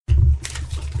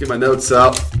Get my notes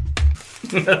out.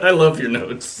 I love your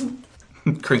notes.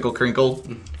 Crinkle, crinkle.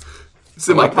 It's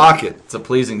in my pocket. It's a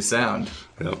pleasing sound.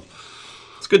 Yep.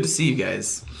 It's good to see you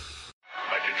guys.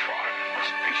 Megatron must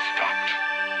be stopped,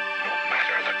 no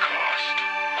matter the cost.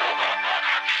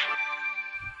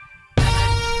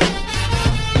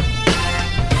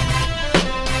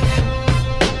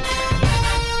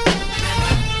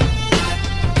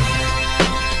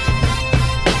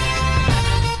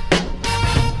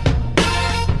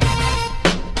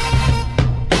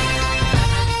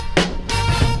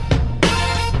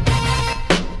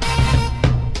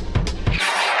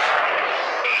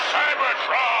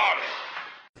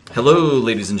 Hello,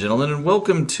 ladies and gentlemen, and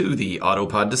welcome to the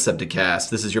Autopod Decepticast.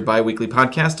 This is your bi-weekly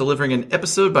podcast delivering an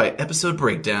episode-by-episode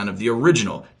breakdown of the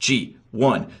original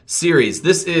G1 series.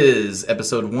 This is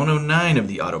episode 109 of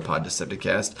the Autopod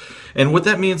Decepticast, and what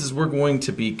that means is we're going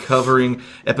to be covering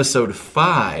episode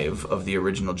 5 of the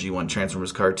original G1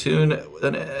 Transformers cartoon,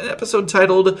 an episode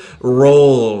titled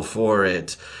Roll For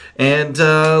It. And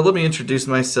let me introduce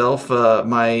myself.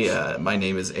 My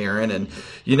name is Aaron, and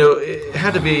you know, it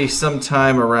had to be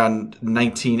sometime around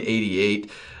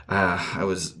 1988. I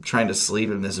was trying to sleep,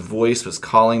 and this voice was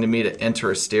calling to me to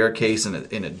enter a staircase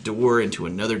in a door into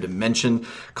another dimension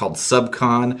called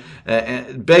Subcon,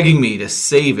 begging me to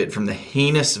save it from the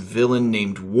heinous villain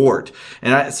named Wart.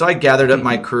 And so I gathered up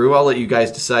my crew. I'll let you guys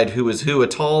decide who is who. A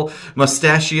tall,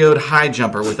 mustachioed high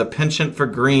jumper with a penchant for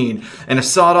green, and a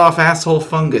sawed-off asshole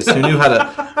fungus who knew how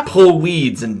to pull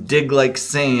weeds and dig like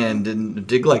sand. And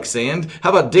dig like sand? How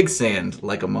about dig sand?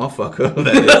 Like a motherfucker,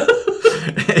 that is.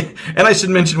 And I should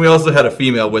mention we also had a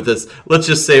female with us. Let's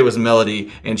just say it was Melody,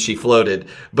 and she floated.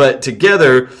 But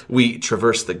together, we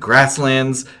traversed the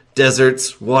grasslands,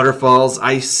 deserts, waterfalls,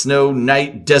 ice, snow,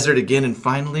 night, desert again, and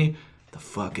finally, the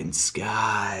fucking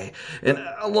sky. And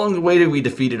along the way, we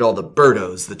defeated all the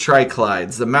Birdos, the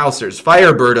Triclides, the Mousers,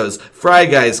 Fire Birdos, Fry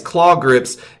Guys, Claw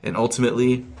Grips, and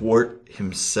ultimately, Wart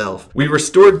himself. We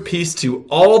restored peace to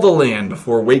all the land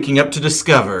before waking up to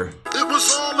discover... It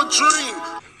was all a dream.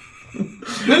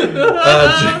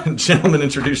 Gentlemen,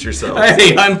 introduce yourselves.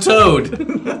 Hey, I'm Toad.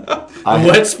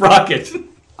 Wet Sprocket.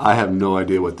 I have no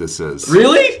idea what this is.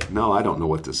 Really? No, I don't know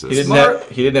what this is. He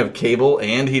didn't have cable,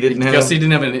 and he didn't have Guess he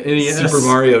didn't have an NES. Super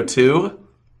Mario 2.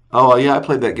 Oh, yeah, I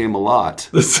played that game a lot.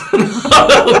 He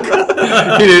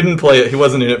didn't play it. He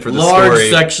wasn't in it for the Large story.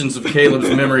 sections of Caleb's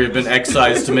memory have been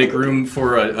excised to make room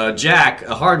for a jack,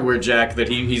 a hardware jack, that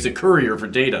he's a courier for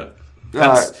data.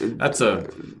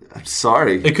 I'm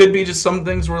sorry. It could be just some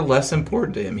things were less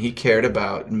important to him. He cared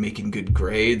about making good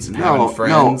grades and having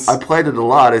friends. No, I played it a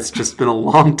lot. It's just been a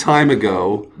long time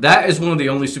ago. That is one of the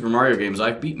only Super Mario games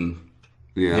I've beaten.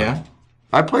 Yeah?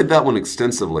 I played that one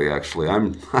extensively, actually.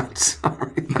 I'm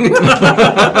sorry.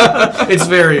 It's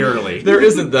very early. There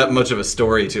isn't that much of a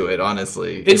story to it,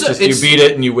 honestly. It's just you beat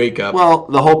it and you wake up. Well,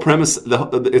 the whole premise,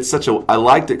 I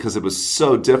liked it because it was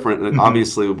so different. And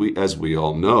obviously, as we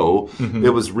all know, it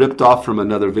was ripped off from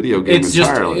another video game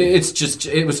entirely.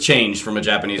 It was changed from a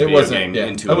Japanese video game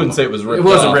into I wouldn't say it was ripped off. It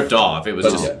wasn't ripped off. It was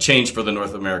just changed for the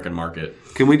North American market.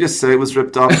 Can we just say it was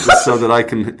ripped off just so that I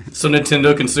can... So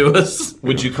Nintendo can sue us?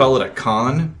 Would you call it a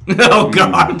con? Oh,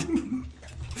 God.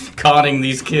 Conning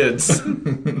these kids.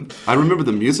 I remember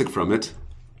the music from it.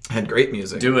 Had great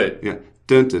music. Do it. Yeah.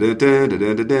 Okay, you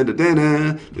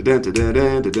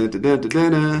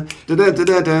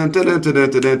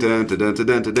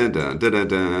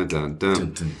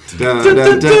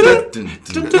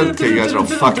guys are all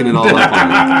fucking it all up on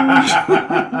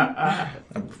me.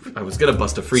 I was going to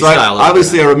bust a freestyle.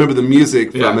 Obviously, I remember the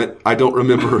music from it. I don't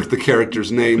remember the characters'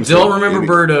 names. Don't remember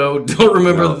Birdo. Don't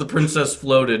remember that the princess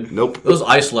floated. Nope. Those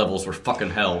ice levels were fucking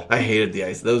hell. I hated the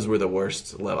ice. Those were the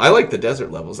worst levels. I liked the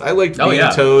desert levels. I liked being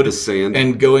Toad the sand.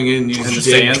 and going in and you just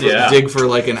dig for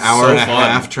like an hour and a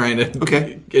half trying to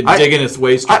dig in its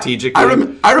way strategically.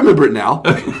 I remember it now.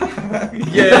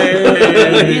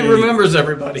 Yay! He remembers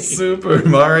everybody. Super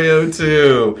Mario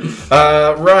 2.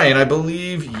 Ryan, I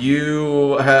believe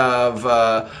you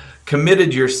have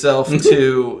committed yourself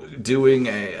to doing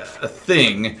a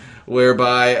thing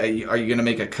whereby are you going to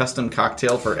make a custom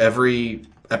cocktail for every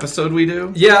episode we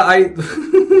do? Yeah,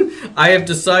 I have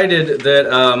decided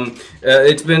that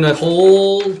it's been a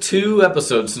whole 2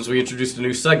 episodes since we introduced a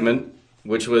new segment,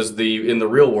 which was in the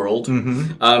real world.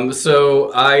 Mm-hmm.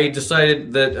 So I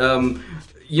decided that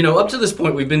up to this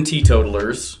point we've been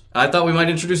teetotalers. I thought we might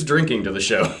introduce drinking to the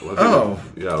show. Oh.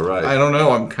 Yeah, right. I don't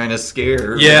know. I'm kind of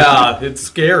scared. Yeah, it's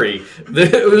scary.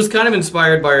 It was kind of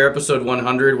inspired by our episode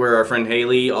 100 where our friend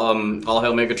Haley, All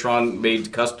Hail Megatron,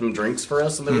 made custom drinks for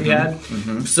us that we had.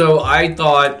 Mm-hmm. So I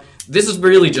thought this is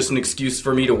really just an excuse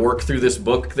for me to work through this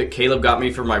book that Caleb got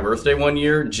me for my birthday one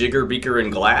year, Jigger, Beaker,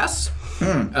 and Glass.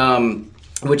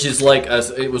 Which is like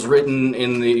it was written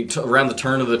in around the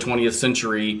turn of the 20th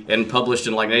century and published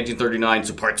in like 1939.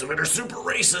 So parts of it are super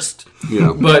racist.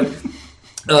 Yeah, but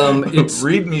it's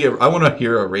Read me. I want to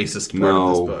hear a racist part of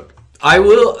this book. I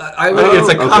will. It's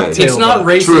a cocktail. It's not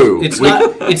racist. True. It's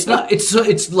not. It's not.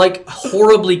 It's like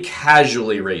horribly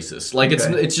casually racist. Like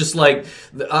it's just like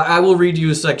I will read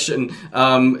you a section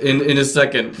in a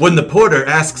second. When the porter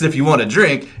asks if you want a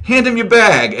drink, hand him your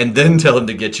bag and then tell him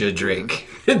to get you a drink.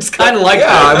 It's kind of like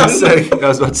I that.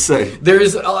 was about to say. There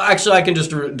is actually I can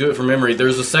just do it from memory.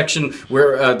 There's a section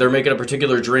where they're making a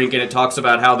particular drink, and it talks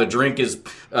about how the drink is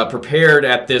prepared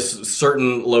at this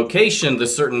certain location,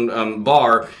 this certain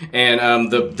bar,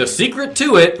 and the secret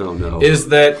to it is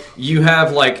that you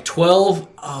have like 12.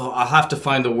 Oh, I'll have to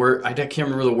find the word. I can't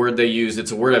remember the word they use.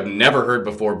 It's a word I've never heard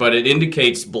before, but it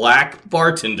indicates black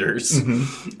bartenders.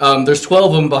 Mm-hmm. There's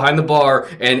 12 of them behind the bar,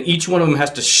 and each one of them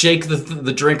has to shake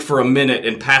the drink for a minute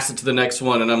and pass it to the next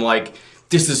one. And I'm like,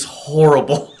 this is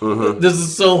horrible. Mm-hmm. This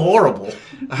is so horrible.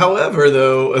 However,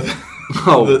 though...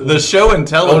 the show and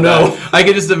tell. Oh no! I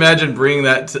can just imagine bringing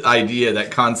that idea, that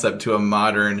concept, to a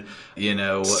modern, take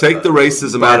the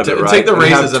racism out of it. Right? Take the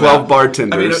racism. 12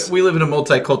 bartenders. I mean, we live in a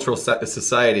multicultural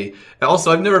society. Also,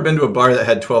 I've never been to a bar that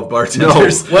had 12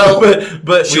 bartenders. No. Well,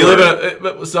 but we live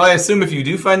in so I assume if you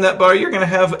do find that bar, you're going to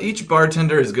have each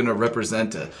bartender is going to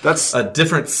represent a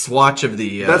different swatch of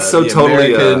the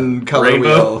American color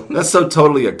rainbow. wheel. That's so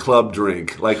totally a club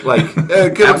drink. Like get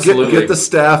the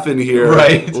staff in here,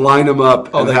 right? Line them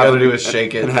up. All they got to do is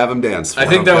shake it and have them dance. I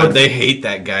think they hate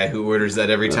that guy who orders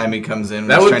that every time he comes in.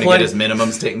 That would trying to get his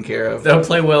minimums taken care of. That would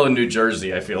play well in New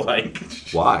Jersey. I feel like.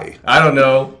 Why? I don't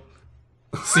know.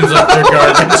 Seems like they're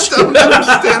garbage. I don't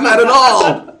understand that at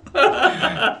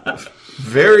all.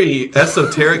 Very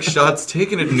esoteric shots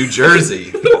taken in New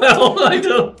Jersey. Well, I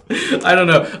don't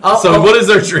know. What is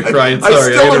their drink, Ryan? Sorry,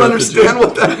 I still don't understand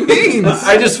what that means.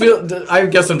 I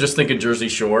guess I'm just thinking Jersey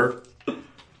Shore.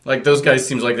 Like, those guys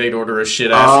seems like they'd order a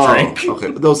shit-ass drink.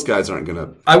 Okay, but those guys aren't going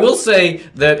to... I will say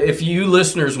that if you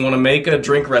listeners want to make a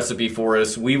drink recipe for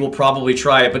us, we will probably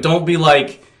try it. But don't be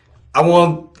like, I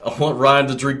want Ryan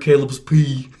to drink Caleb's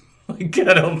pee. Like,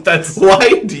 that's...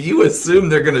 Why do you assume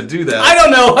they're going to do that? I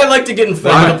don't know. I like to get in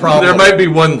front of the problem. There might be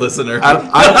one listener. Actually.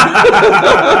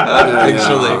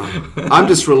 I'm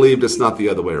just relieved it's not the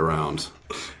other way around.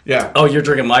 Yeah. Oh, you're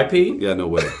drinking my pee? Yeah, no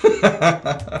way.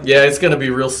 Yeah, it's going to be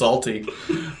real salty.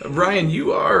 Ryan,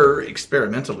 you are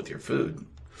experimental with your food.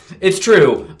 It's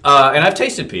true. And I've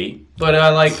tasted pee, but I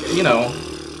like,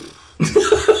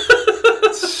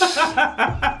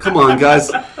 Come on,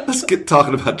 guys. Let's get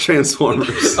talking about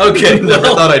Transformers. Okay. Never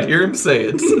thought I'd hear him say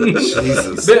it.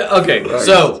 Jesus. Okay,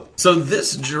 so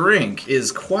this drink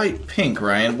is quite pink,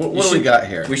 Ryan. What do we got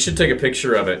here? We should take a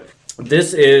picture of it.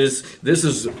 This is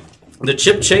the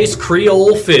Chip Chase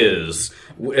Creole Fizz.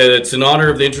 It's in honor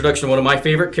of the introduction of one of my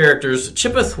favorite characters,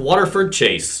 Chippeth Waterford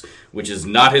Chase, which is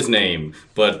not his name,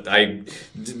 but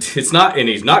it's not, and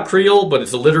he's not Creole, but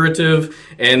it's alliterative,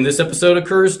 and this episode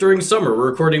occurs during summer.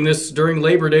 We're recording this during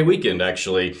Labor Day weekend,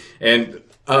 actually, and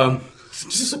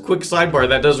just a quick sidebar,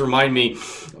 that does remind me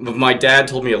of my dad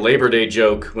told me a Labor Day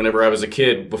joke whenever I was a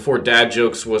kid, before dad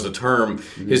jokes was a term.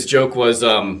 Mm-hmm. His joke was,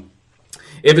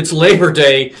 if it's Labor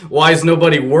Day, why is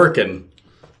nobody working?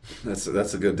 That's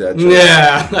a good dad joke.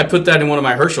 Yeah, I put that in one of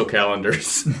my Herschel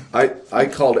calendars. I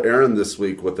called Aaron this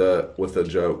week with a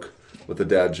joke, with a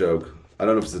dad joke. I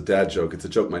don't know if it's a dad joke. It's a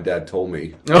joke my dad told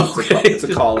me. Okay. It's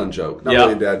a call-in joke. Not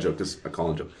really a dad joke, just a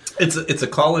call-in joke. It's a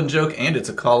call-in joke and it's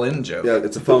a call-in joke. Yeah,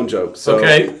 it's a phone joke. So,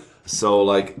 okay. So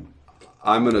like,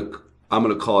 I'm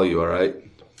gonna call you. All right.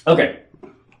 Okay.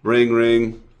 Ring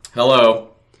ring.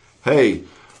 Hello. Hey,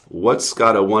 what's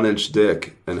got a 1-inch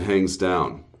dick and hangs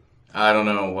down? I don't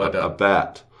know what a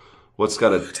bat. What's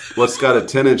got a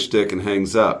 10-inch dick and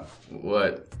hangs up?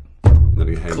 What? Then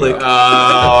he hangs Click. up.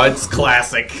 Oh, it's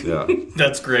classic. Yeah.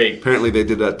 That's great. Apparently they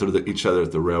did that to each other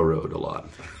at the railroad a lot.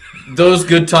 Those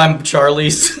good time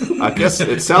Charlies. I guess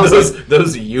it sounds like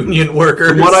those union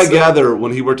workers. From what I gather,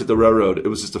 when he worked at the railroad, it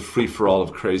was just a free-for-all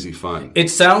of crazy fun. It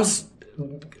sounds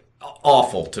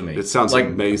awful to me. It sounds like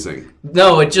amazing.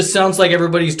 No, it just sounds like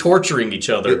everybody's torturing each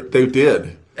other. They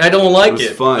did. I don't like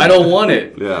it. Fun. I don't want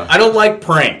it. Yeah. I don't like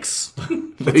pranks.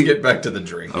 Let's get back to the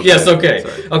drink. Okay. Yes, okay.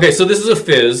 Sorry. Okay, so this is a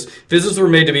fizz. Fizzes were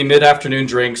made to be mid-afternoon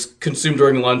drinks consumed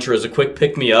during lunch or as a quick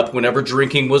pick-me-up whenever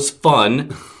drinking was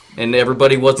fun and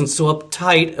everybody wasn't so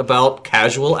uptight about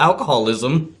casual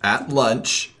alcoholism. At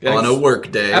lunch on a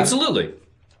work day. Absolutely.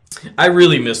 I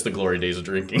really miss the glory days of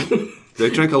drinking. They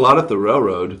drank a lot at the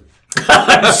railroad.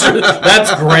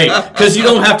 That's great because you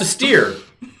don't have to steer.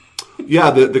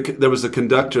 Yeah, there was a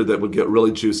conductor that would get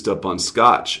really juiced up on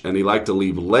scotch, and he liked to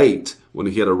leave late. When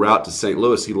he had a route to St.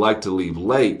 Louis, he liked to leave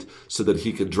late so that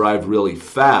he could drive really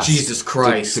fast. Jesus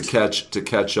Christ! To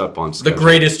catch up on schedule. The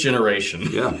greatest generation.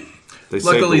 Yeah.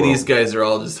 Luckily, these guys are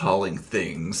all just hauling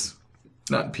things,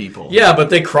 not people. Yeah, but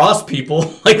they cross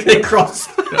people. Like they cross.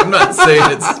 I'm not saying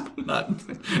it's not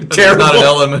Terrible. Not an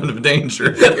element of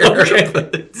danger.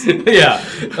 Okay. Yeah.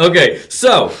 Okay.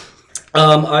 So,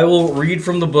 I will read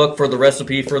from the book for the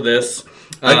recipe for this.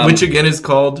 Which again is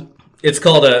called? It's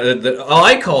called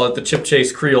I call it the Chip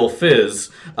Chase Creole Fizz.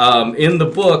 In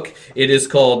the book, it is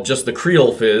called just the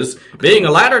Creole Fizz, being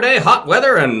a latter-day hot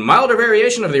weather and milder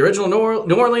variation of the original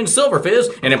New Orleans Silver Fizz,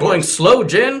 and employing slow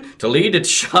gin to lead its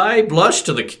shy blush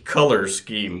to the color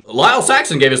scheme. Lyle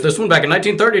Saxon gave us this one back in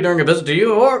 1930 during a visit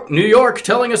to New York,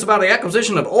 telling us about the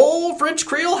acquisition of Old French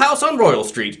Creole House on Royal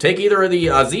Street. Take either the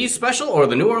Aziz Special or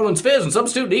the New Orleans Fizz and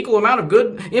substitute an equal amount of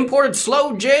good imported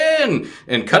slow gin,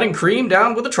 and cutting cream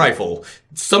down with a trifle.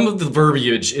 Some of the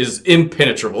verbiage is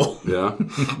impenetrable. Yeah.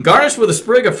 Garnished with a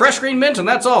sprig of fresh green mint, and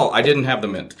that's all. I didn't have the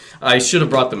mint. I should have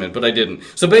brought the mint, but I didn't.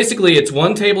 So basically, it's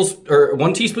 1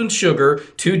 teaspoon sugar,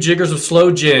 2 jiggers of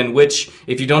slow gin, which,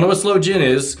 if you don't know what slow gin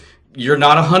is, you're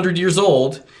not 100 years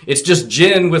old. It's just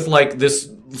gin with like this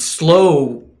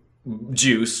slow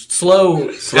juice.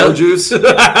 Slow juice?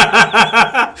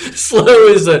 Slow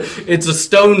is it's a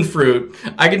stone fruit.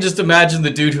 I can just imagine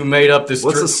the dude who made up this.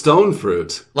 What's a stone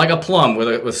fruit? Like a plum with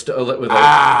a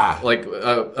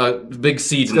big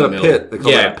seed in the middle. Pit. They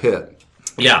call that a pit.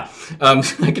 Yeah. I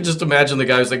can just imagine the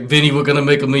guy who's like, Vinny, we're going to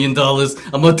make $1 million.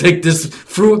 I'm going to take this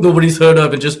fruit nobody's heard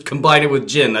of and just combine it with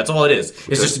gin. That's all it is.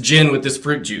 It's just gin with this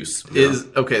fruit juice.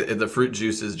 The fruit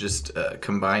juice is just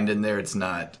combined in there. It's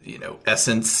not,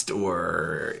 essenced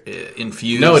or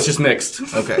infused. No, it's just mixed.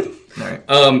 Okay. All right.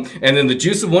 And then the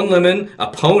juice of 1 lemon,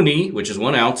 a pony, which is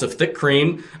 1 ounce of thick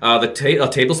cream, a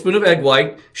tablespoon of egg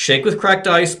white, shake with cracked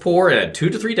ice, pour, and add 2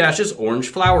 to 3 dashes orange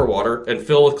flower water, and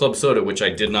fill with club soda, which I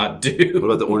did not do. What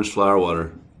about the orange flower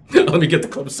water? Let me get the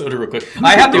club soda real quick.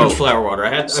 I have the orange flower water.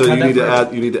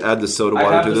 You need to add the soda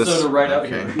water to this. I have the soda right out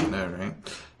here. here. All right.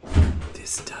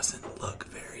 This doesn't look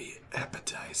very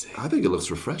appetizing. I think it looks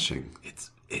refreshing.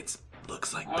 It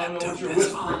looks like I don't know what you're Pepto-Bismol.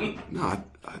 whispering. No,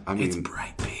 I mean It's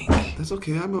bright pink. that's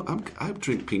okay. I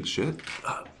drink pink shit.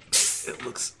 It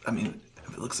looks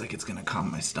like it's gonna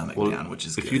calm my stomach down, which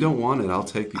is if good. you don't want it, I'll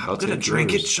take. I'm gonna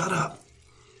drink it. Shut up.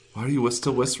 Why are you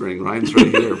still whispering? Ryan's right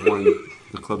here pouring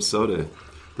the club soda.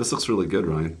 This looks really good,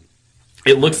 Ryan.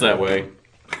 It looks that way.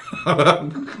 I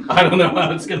don't know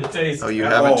how it's going to taste. Oh, you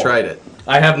haven't tried it.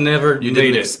 I have never You made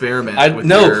didn't it. experiment with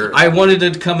No, your I wanted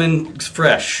it to come in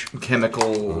fresh.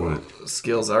 chemical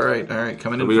skills. All right,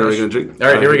 coming in Are we fresh. already going to drink? All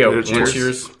right, here we go. Cheers.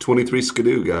 Cheers. 23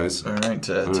 Skidoo, guys. All right,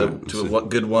 to a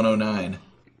good 109.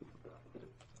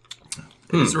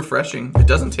 It's refreshing. It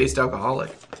doesn't taste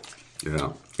alcoholic.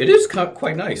 Yeah. It is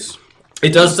quite nice.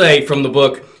 It does say from the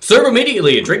book, serve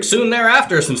immediately and drink soon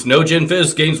thereafter, since no gin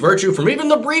fizz gains virtue from even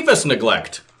the briefest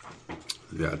neglect.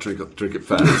 Yeah, drink it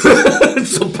fast.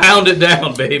 So pound it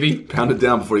down, baby. Pound it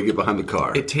down before you get behind the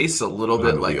car. It tastes a little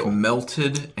bit like wheel.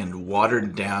 melted and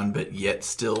watered down, but yet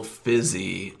still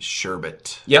fizzy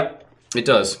sherbet. Yep, it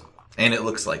does. And it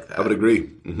looks like that. I would agree.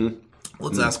 Mm-hmm.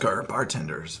 Let's ask our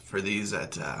bartenders for these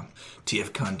at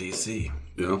TFCon DC.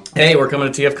 Yeah. Hey, we're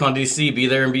coming to TFCon DC. Be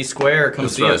there and be square. Come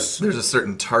see right. us. There's a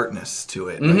certain tartness to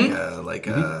it.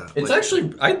 It's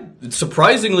actually it's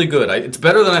surprisingly good. It's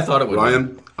better than I thought it would be.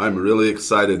 Ryan, I'm really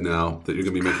excited now that you're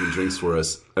going to be making drinks for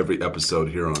us every episode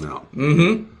here on out.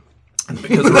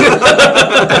 Because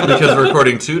we're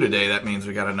recording 2 today, that means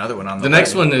we got another one on the The way.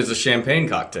 next one is a champagne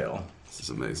cocktail. This is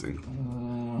amazing.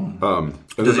 And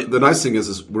the nice thing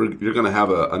is you're going to have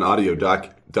an audio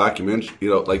document.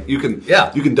 You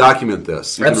can document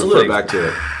this. You Absolutely. can refer back to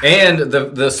it. And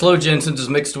the slow gin, since it's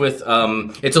mixed with,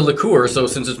 it's a liqueur, so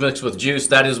since it's mixed with juice,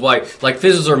 that is why,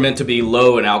 fizzes are meant to be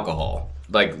low in alcohol.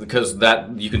 Because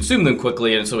that, you consume them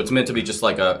quickly, and so it's meant to be just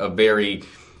like a very,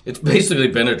 it's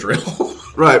basically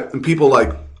Benadryl. Right, and people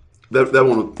that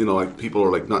won't, people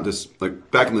are not just,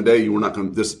 back in the day, you were not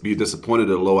going to be disappointed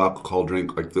at a low alcohol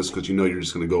drink like this because you're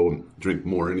just going to go and drink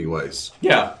more anyways.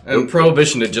 Yeah, and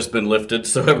Prohibition had just been lifted,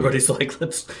 so everybody's like,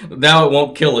 now it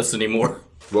won't kill us anymore.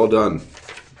 Well done.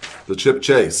 The Chip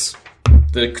Chase.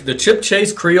 The Chip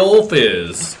Chase Creole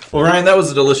Fizz. Well, Ryan, that was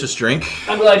a delicious drink.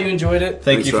 I'm glad you enjoyed it.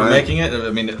 Thank Thanks, you for Ryan. making it. I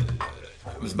mean, it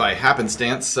was by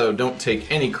happenstance, so don't take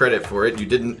any credit for it. You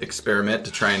didn't experiment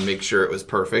to try and make sure it was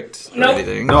perfect or Nope.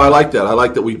 anything. No, I like that. I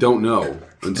like that we don't know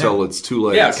until it's too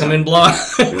late. Yeah, come in blind.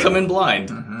 Come in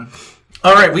blind.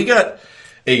 All right, we got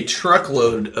a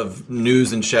truckload of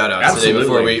news and shout-outs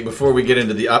today before we get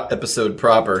into the episode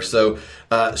proper. So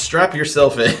strap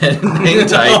yourself in, hang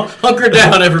tight. Hunker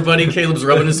down, everybody. Caleb's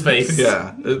rubbing his face.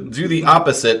 Yeah. Do the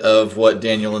opposite of what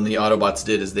Daniel and the Autobots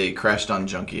did as they crashed on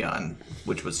Junkion,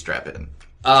 which was strap in.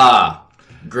 Ah,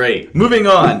 great. Moving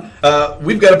on.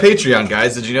 We've got a Patreon,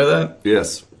 guys. Did you know that?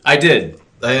 Yes. I did.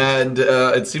 And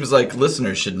it seems like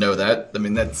listeners should know that. I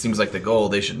mean, that seems like the goal.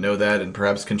 They should know that and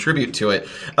perhaps contribute to it.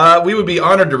 We would be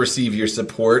honored to receive your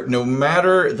support, no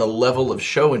matter the level of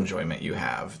show enjoyment you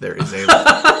have. There is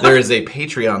a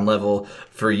Patreon level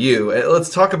for you. Let's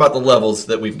talk about the levels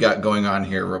that we've got going on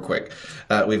here real quick.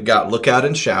 We've got Look Out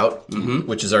and Shout,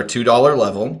 which is our $2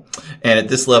 level. And at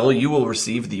this level, you will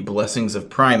receive the Blessings of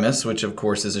Primus, which, of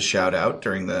course, is a shout-out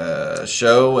during the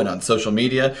show and on social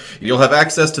media. You'll have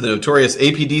access to the notorious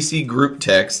APDC group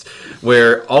text,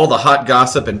 where all the hot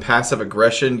gossip and passive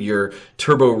aggression your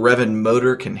turbo-revving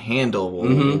motor can handle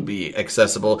will be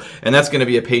accessible. And that's going to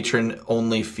be a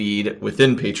patron-only feed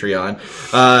within Patreon.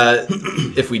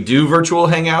 If we do virtual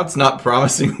hangouts, not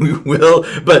promising we will,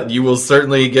 but you will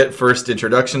certainly get first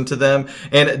introduction to them.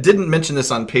 And didn't mention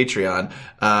this on Patreon,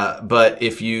 but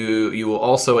if you will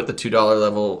also at the $2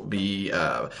 level be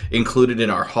included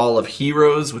in our Hall of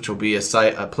Heroes, which will be a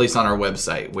place on our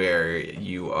website where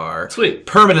you are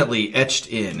permanently etched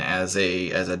in as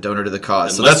a donor to the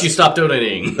cause. Unless you stop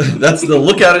donating. That's the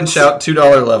Look Out and Shout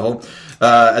 $2 level.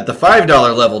 At the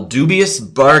 $5 level, Dubious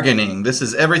Bargaining. This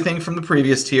is everything from the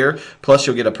previous tier, plus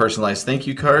you'll get a personalized thank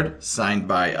you card signed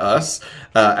by us,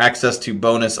 access to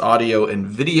bonus audio and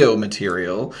video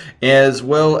material, as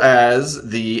well as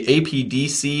the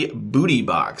APDC Booty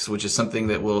Box, which is something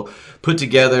that we'll put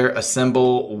together,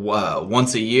 assemble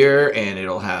once a year, and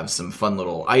it'll have some fun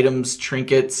little items,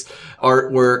 trinkets,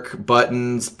 artwork,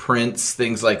 buttons, prints,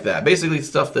 things like that. Basically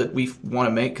stuff that we want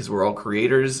to make because we're all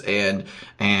creators, and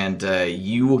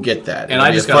you will get that. And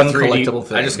I just got a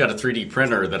 3D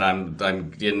printer that I'm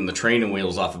getting the training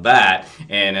wheels off of that,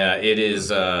 and it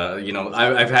is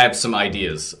I've had some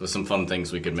ideas of some fun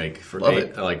things we could make for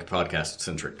like podcast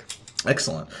centric.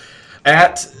 Excellent.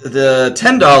 At the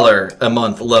 $10 a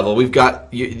month level, we've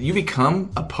got you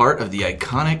become a part of the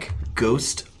iconic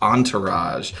Ghost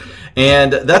Entourage.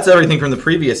 And that's everything from the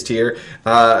previous tier,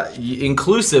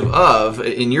 inclusive of,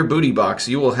 in your booty box,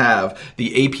 you will have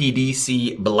the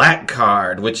APDC Black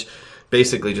Card, which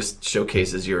basically just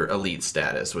showcases your elite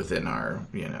status within our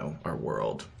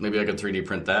world. Maybe I could 3D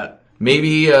print that.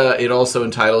 Maybe it also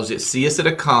entitles you, see us at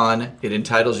a con, it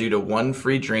entitles you to one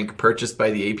free drink purchased by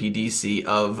the APDC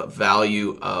of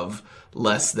value of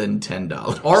less than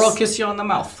 $10. Or I'll kiss you on the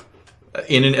mouth.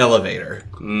 In an elevator.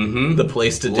 Mm-hmm. The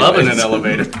place to do Love it. in an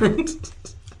elevator.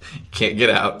 Can't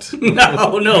get out.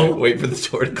 No. Wait for the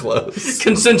door to close.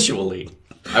 Consensually.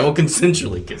 I will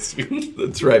consensually kiss you.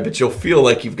 That's right, but you'll feel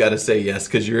like you've got to say yes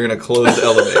because you're in a closed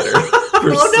elevator.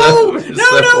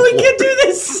 No, we can't do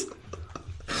this.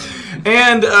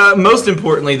 And most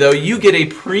importantly, though, you get a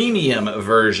premium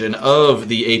version of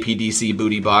the APDC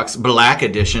Booty Box Black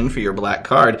Edition for your black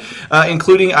card,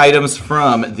 including items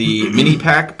from the mini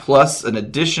pack plus an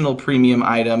additional premium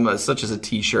item such as a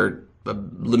t-shirt, a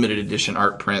limited edition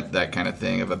art print, that kind of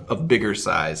thing of a bigger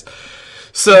size.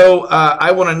 So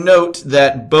I want to note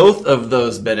that both of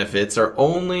those benefits are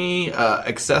only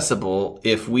accessible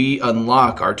if we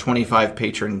unlock our 25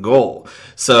 patron goal.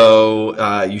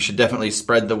 So you should definitely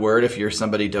spread the word if you're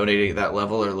somebody donating at that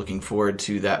level or looking forward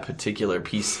to that particular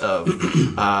piece of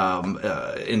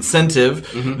incentive.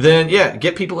 Mm-hmm. Then,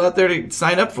 get people out there to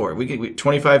sign up for it. We get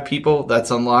 25 people,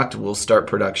 that's unlocked. We'll start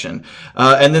production.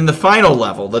 And then the final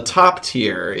level, the top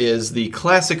tier, is the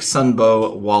Classic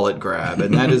Sunbow Wallet Grab.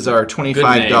 And that is our $25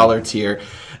 tier.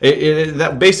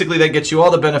 That gets you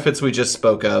all the benefits we just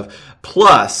spoke of,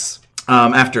 plus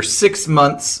after 6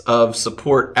 months of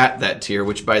support at that tier,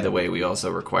 which by the way we also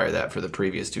require that for the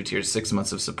previous two tiers, 6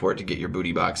 months of support to get your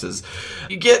booty boxes,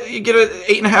 you get an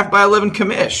 8.5 by 11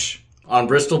 commish on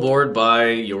Bristol board by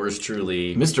yours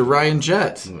truly, Mr. Ryan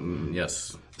Jett.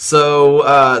 Yes. So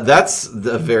that's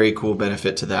a very cool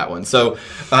benefit to that one. So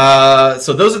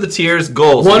those are the tiers.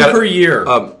 Goals. One per year.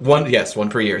 One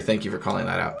per year. Thank you for calling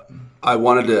that out. I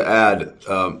wanted to add,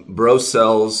 Bro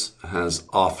Cells has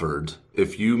offered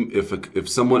if a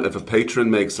patron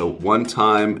makes a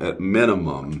one-time at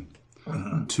minimum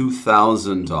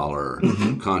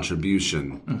 $2,000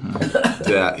 contribution,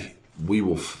 that we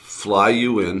will fly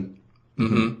you in,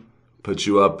 put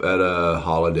you up at a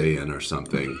Holiday Inn or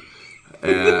something.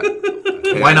 And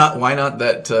why not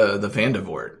that the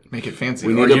Vandivort? Make it fancy.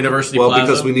 We need University Plaza?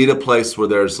 Because we need a place where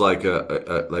there's like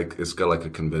it's got like a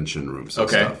convention room. So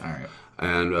okay. stuff. All right.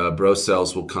 And Bro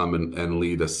Cells will come and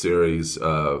lead a series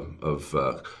of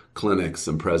clinics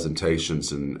and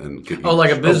presentations and get you like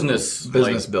a business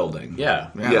building.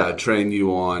 Yeah, train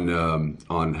you on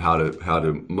how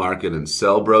to market and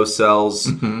sell Bro Cells,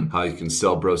 how you can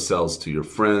sell Bro Cells to your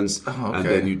friends, and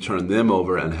then you turn them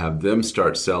over and have them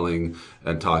start selling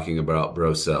and talking about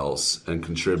Bro Cells and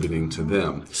contributing to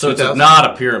them. So it's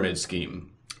not a pyramid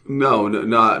scheme. No,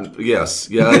 not yes,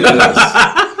 yeah, it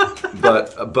is.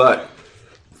 but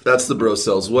that's the Bro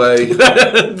Cells way.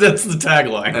 That's the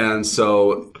tagline. And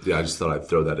so, yeah, I just thought I'd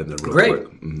throw that in there real Great.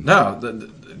 quick. Mm. No,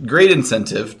 the great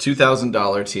incentive,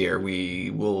 $2,000 tier. We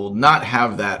will not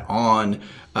have that on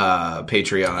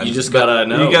Patreon. You just gotta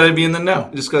know. You gotta be in the know.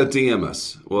 You just gotta DM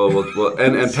us. Well,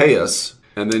 and pay us.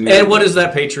 And then and what is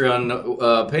that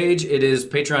Patreon page? It is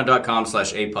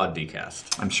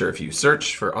patreon.com/apoddcast. I'm sure if you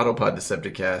search for Autopod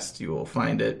Decepticast, you will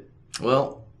find it.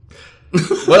 Well,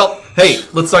 hey,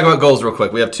 let's talk about goals real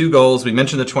quick. We have 2 goals. We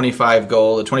mentioned the 25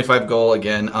 goal. The 25 goal,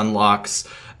 again, unlocks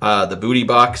the booty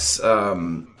box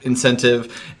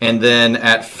incentive. And then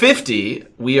at 50,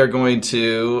 we are going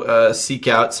to seek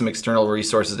out some external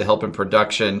resources to help in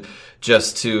production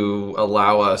just to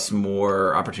allow us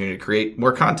more opportunity to create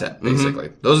more content,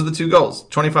 basically. Those are the 2 goals.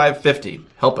 25, 50.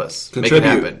 Help us. Contribute.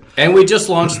 Make it happen. and we just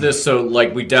launched this, so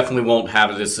like we definitely won't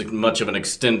have this much of an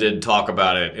extended talk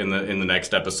about it in the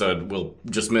next episode. We'll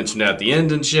just mention it at the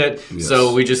end and shit. Yes.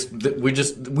 So we just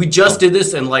did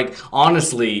this, and like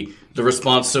honestly, the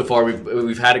response so far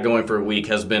we've had it going for a week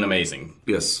has been amazing.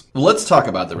 Yes. Well, let's talk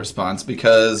about the response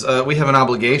because we have an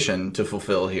obligation to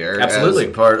fulfill here. Absolutely.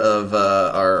 As part of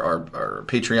our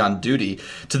Patreon duty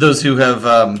to those who have,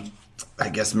 I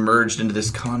guess, merged into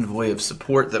this convoy of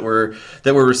support that we're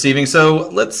receiving. So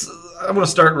I want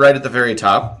to start right at the very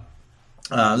top.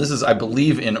 This is, I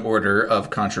believe, in order of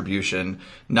contribution,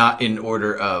 not in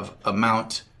order of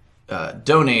amount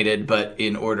donated, but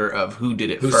in order of who did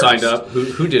it Who first. signed up?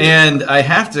 Who did it? And I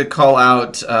have to call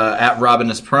out at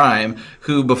Robinus Prime,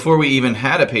 who before we even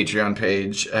had a Patreon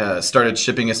page, started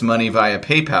shipping us money via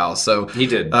PayPal. So He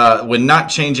did. When not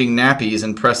changing nappies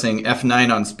and pressing F9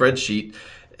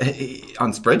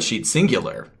 on spreadsheet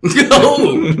singular.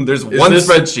 Oh! There's one this-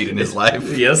 spreadsheet in his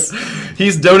life. Yes.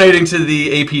 He's donating to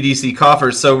the APDC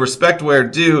coffers, so respect where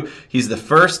due. He's the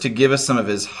first to give us some of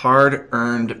his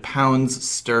hard-earned pounds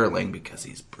sterling, because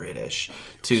he's British,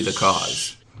 to the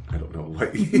cause. I don't know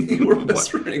why you were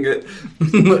whispering it.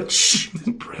 Shh.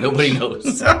 Nobody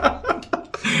knows.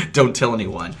 Don't tell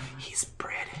anyone. He's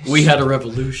British. We had a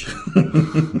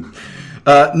revolution.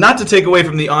 Not to take away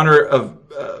from the honor of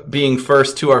being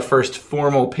first to our first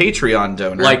formal Patreon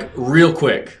donor. Like real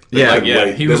quick. Yeah, Like,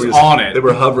 Wait, he they was were- on it. They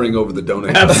were hovering over the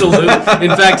donate. Absolutely.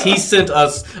 In fact, he sent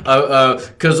us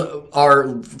because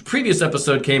our previous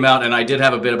episode came out, and I did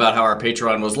have a bit about how our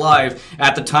Patreon was live.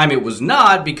 At the time, it was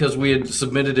not because we had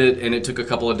submitted it, and it took a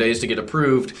couple of days to get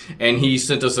approved. And he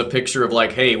sent us a picture of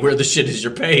like, "Hey, where the shit is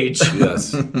your page?"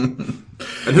 Yes. And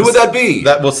who would that be?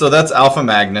 So that's Alpha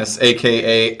Magnus,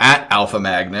 aka at Alpha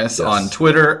Magnus, on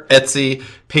Twitter, Etsy,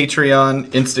 Patreon,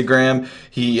 Instagram.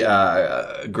 He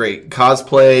great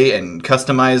cosplay and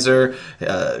customizer,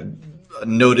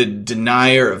 noted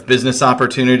denier of business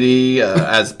opportunity,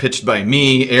 as pitched by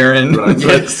me, Aaron. Right.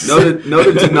 Yes.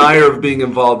 Noted denier of being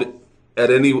involved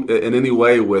in any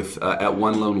way with at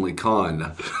One Lonely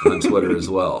Con on Twitter as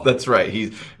well. That's right.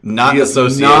 He's not He is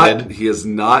associated. He is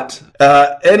not.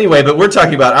 Anyway, but we're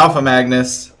talking about Alpha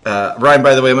Magnus. Ryan,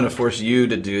 by the way, I'm going to force you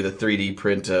to do the 3D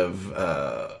print of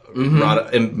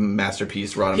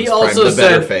Masterpiece Rodimus He Prime, also the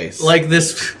better said, face. like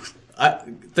this.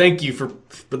 Thank you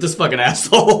but this fucking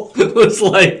asshole was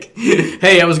like,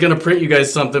 "Hey, I was gonna print you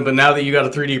guys something, but now that you got a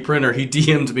 3D printer," he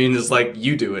DM'd me and is like,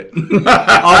 "You do it.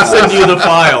 I'll send you the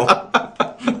file."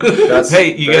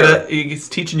 Hey, he's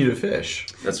teaching you to fish.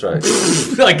 That's right.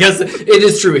 I guess it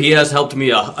is true. He has helped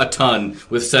me a ton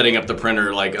with setting up the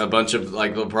printer. Like a bunch of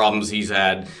like the problems he's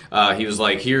had. He was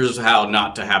like, "Here's how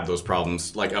not to have those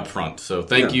problems like up front." So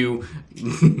thank you,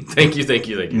 thank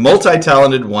you.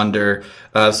 Multi-talented wonder.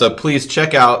 So please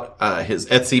check out his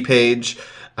Etsy page.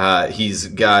 He's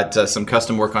got some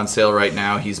custom work on sale right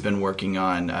now. He's been working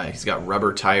on, he's got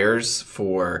rubber tires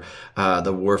for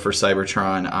the War for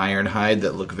Cybertron Ironhide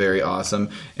that look very awesome.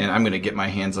 And I'm going to get my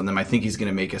hands on them. I think he's going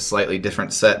to make a slightly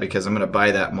different set because I'm going to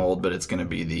buy that mold, but it's going to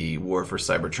be the War for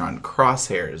Cybertron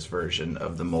Crosshairs version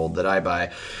of the mold that I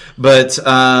buy. But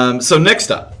so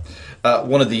next up,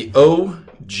 one of the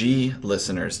OG G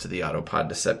listeners to the Autopod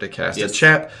Decepticast. Yes. A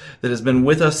chap that has been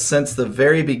with us since the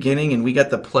very beginning, and we got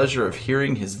the pleasure of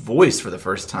hearing his voice for the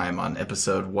first time on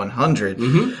episode 100.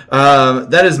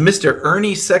 That is Mr.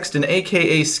 Ernie Sexton,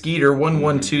 a.k.a.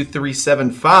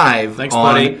 Skeeter112375 Thanks,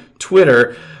 on buddy.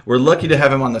 Twitter. We're lucky to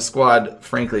have him on the squad,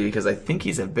 frankly, because I think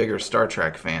he's a bigger Star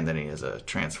Trek fan than he is a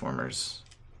Transformers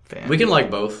fan. We can like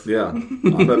both. Yeah,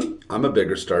 I'm a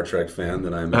bigger Star Trek fan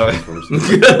than I am.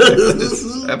 This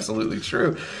is absolutely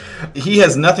true. He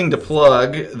has nothing to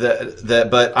plug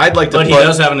but I'd like to. But plug, he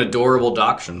does have an adorable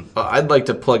dachshund. I'd like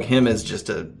to plug him as just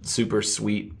a super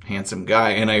sweet, handsome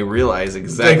guy, and I realize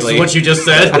exactly Thanks, what you just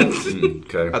said.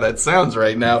 Okay. how that sounds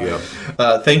right now. Yep.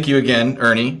 Thank you again,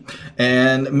 Ernie.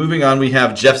 And moving on, we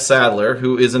have Jeff Sadler,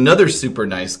 who is another super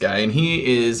nice guy, and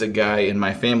he is a guy in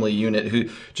my family unit who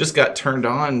just got turned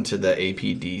on to the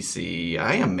APDC.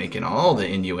 I am making all the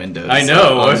innuendos. I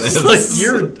know. on It's this- like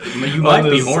you might on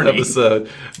be this horny. episode,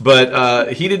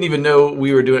 but he didn't even know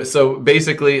we were doing it. So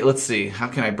basically, let's see. How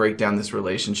can I break down this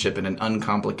relationship in an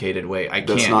uncomplicated way? I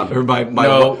That's can't. not- Or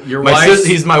your my wife's-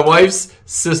 he's my wife's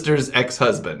sister's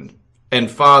ex-husband and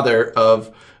father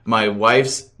of my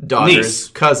wife's daughter's Niece.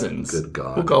 cousins. Good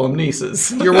God. We'll call them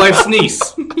nieces. Your wife's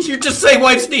niece. You just say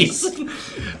wife's niece.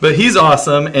 But he's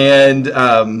awesome, and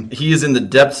he is in the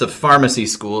depths of pharmacy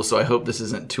school, so I hope this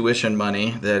isn't tuition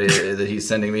money that he's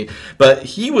sending me. But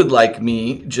he would like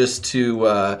me just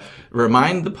to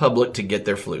remind the public to get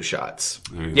their flu shots.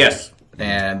 Yes.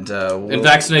 And And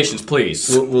vaccinations, please.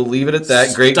 we'll leave it at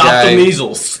that. Great Stop guy. the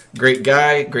measles. Great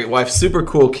guy, great wife, super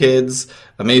cool kids,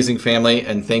 amazing family,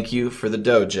 and thank you for the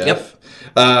dough, Jeff.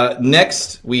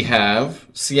 Next, we have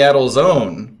Seattle's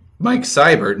own Mike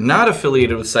Seibert, not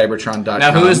affiliated with Cybertron.com.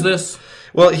 Now, who is this?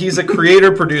 Well, he's a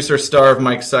creator, producer, star of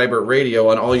Mike Seibert Radio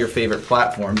on all your favorite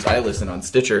platforms. I listen on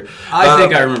Stitcher. I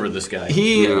think I remember this guy.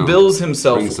 He Yeah. bills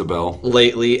himself Rings a bell.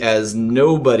 lately as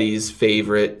nobody's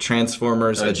favorite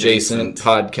Transformers adjacent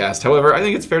podcast. However, I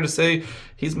think it's fair to say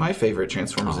he's my favorite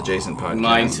Transformers adjacent podcast.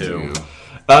 Mine too.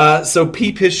 So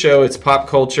peep his show. It's pop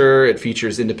culture. It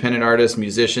features independent artists,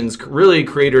 musicians, really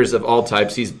creators of all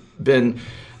types. He's been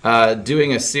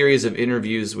doing a series of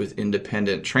interviews with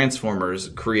independent Transformers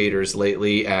creators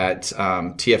lately at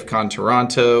TFCon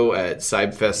Toronto, at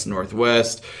Cybfest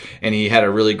Northwest, and he had a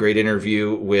really great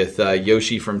interview with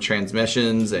Yoshi from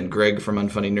Transmissions and Greg from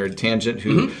Unfunny Nerd Tangent,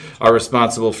 who are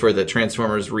responsible for the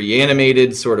Transformers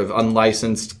Reanimated, sort of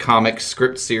unlicensed comic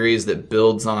script series that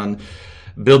builds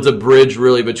a bridge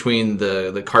really between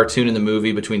the cartoon and the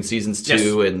movie, between seasons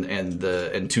 2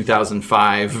 and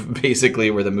 2005,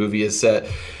 basically, where the movie is set.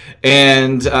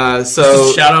 And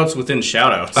so Shout outs within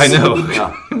shout outs. I know.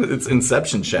 It's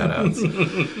Inception shout-outs.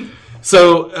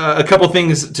 So a couple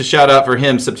things to shout out for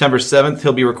him. September 7th,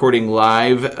 he'll be recording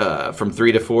live from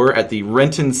 3 to 4 at the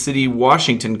Renton City,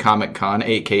 Washington Comic Con,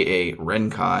 a.k.a.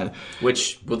 RenCon.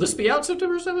 Which, will this be out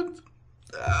September 7th?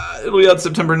 It'll be out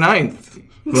September 9th.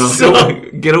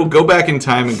 Well, go back in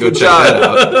time and go check that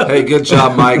out. Hey, good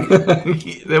job, Mike.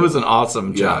 That was an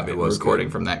awesome job it was recording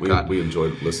good. from that con. We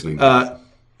enjoyed listening.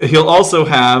 He'll also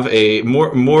have a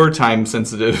more time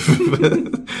sensitive.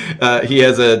 He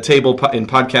has a table in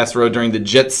Podcast Row during the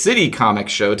Jet City Comic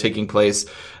Show taking place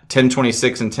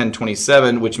 10/26 and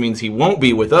 10/27, which means he won't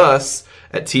be with us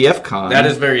at TFCon. That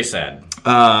is very sad.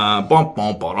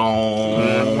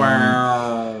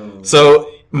 So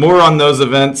more on those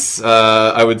events.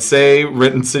 I would say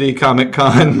Renton City Comic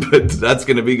Con, but that's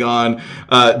going to be gone.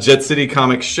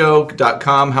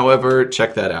 JetCityComicShow.com. However,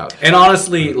 check that out. And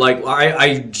honestly, like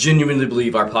I genuinely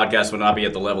believe our podcast would not be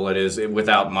at the level it is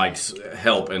without Mike's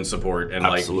help and support. And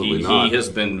Absolutely he not. has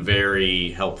been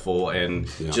very helpful and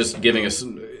just giving us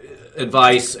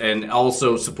advice and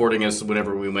also supporting us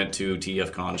whenever we went to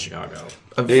TFCon Chicago.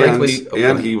 Frankly,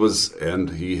 And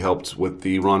he helped with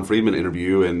the Ron Friedman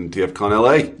interview in TFCon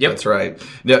LA. Yep. That's right.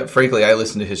 No, frankly, I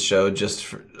listen to his show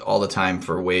just all the time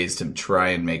for ways to try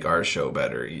and make our show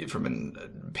better from a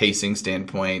pacing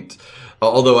standpoint.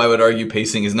 Although I would argue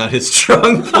pacing is not his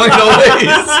strong point always, and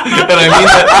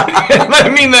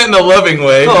I mean that in a loving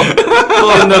way,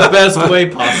 in the best way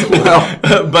possible.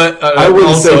 but I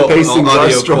wouldn't say also pacing's our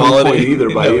audio strong quality point either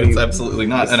by No, any- it's absolutely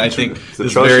not. And I think this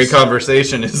atrocious. very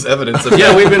conversation is evidence of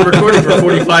Yeah, we've been recording for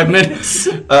 45 minutes.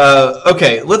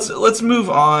 Okay, let's move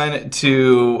on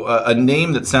to a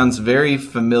name that sounds very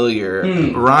familiar.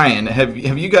 Ryan, have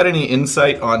you got any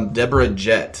insight on Deborah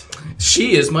Jett?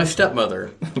 She is my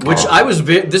stepmother, which I was.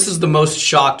 This is the most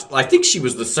shocked. I think she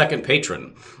was the second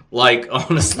patron. Like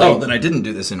honestly, Oh, then I didn't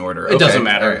do this in order. it doesn't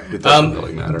matter. It doesn't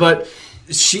really matter. But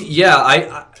she, yeah,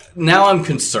 I now I'm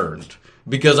concerned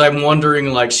because I'm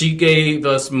wondering, like, she gave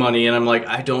us money, and I'm like,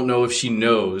 I don't know if she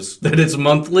knows that it's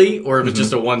monthly or if it's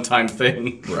just a one-time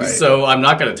thing. Right. So I'm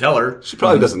not going to tell her. She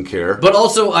probably doesn't care. But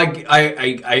also,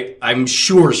 I'm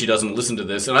sure she doesn't listen to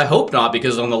this, and I hope not,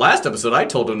 because on the last episode, I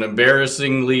told an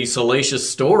embarrassingly salacious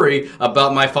story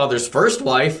about my father's first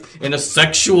wife in a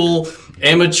sexual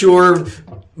amateur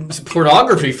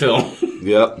pornography film.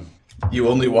 Yep. You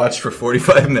only watched for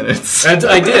 45 minutes. And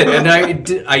I did, and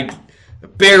I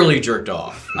barely jerked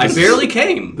off. I barely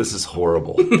came. This is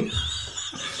horrible. This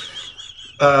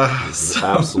is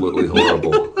absolutely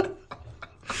horrible.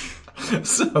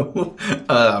 So,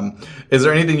 is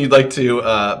there anything you'd like to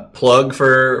plug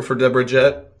for Deborah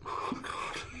Jett? Oh,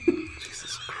 God.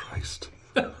 Jesus Christ.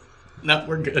 No,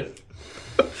 we're good.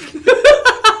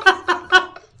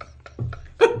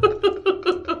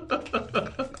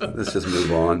 Let's just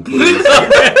move on, please.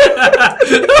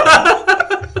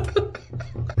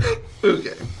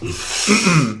 Okay.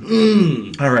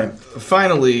 All right.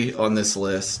 Finally on this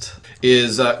list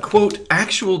is, quote,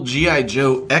 actual G.I.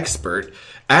 Joe expert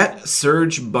at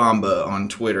Serge Bomba on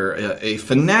Twitter, a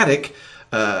fanatic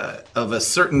of a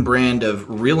certain brand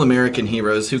of real American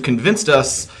heroes who convinced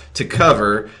us to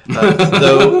cover,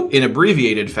 though in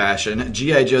abbreviated fashion,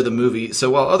 G.I. Joe the movie. So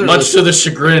while other Much to the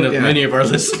chagrin of many of our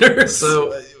listeners.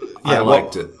 So I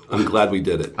liked it. I'm glad we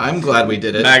did it. I'm glad we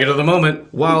did it. Maggot of the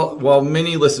moment. While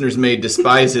many listeners may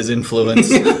despise his influence,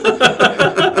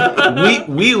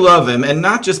 we love him, and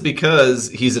not just because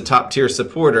he's a top tier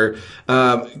supporter.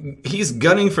 He's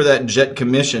gunning for that Jet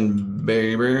commission,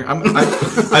 baby. That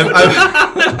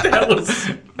was...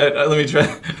 Let me try.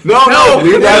 No,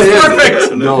 leave that in.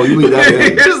 perfect. No, you leave that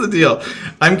in. Here's the deal.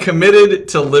 I'm committed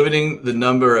to limiting the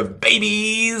number of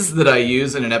babies that I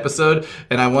use in an episode,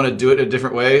 and I want to do it a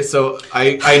different way. So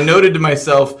I noted to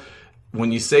myself,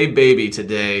 when you say baby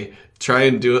today, try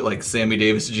and do it like Sammy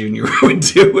Davis Jr. would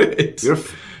do it.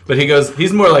 But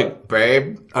he's more like,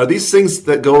 babe. Are these things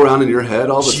that go around in your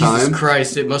head all the time? Jesus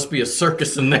Christ, it must be a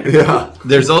circus in there. Yeah.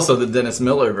 There's also the Dennis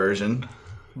Miller version.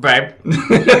 Babe.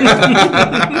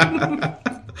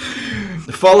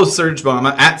 Follow Serge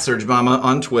Bomba at Serge Bomba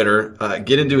on Twitter.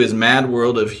 Get into his mad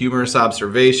world of humorous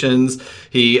observations.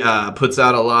 He puts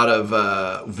out a lot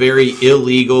of very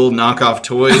illegal knockoff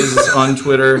toys on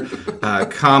Twitter.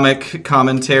 Comic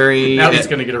commentary. Now he's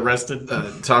going to get arrested.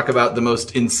 Talk about the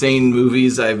most insane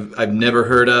movies I've never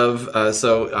heard of.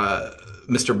 So,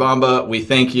 Mr. Bomba, we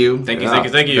thank you. Thank you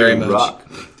very much. Rock.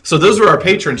 So those were our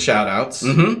patron shout-outs.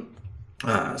 Mm-hmm.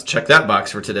 Let's check that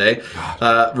box for today.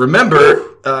 Remember,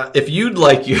 if you'd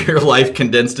like your life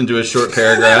condensed into a short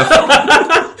paragraph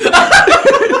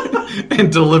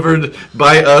and delivered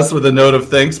by us with a note of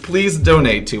thanks, please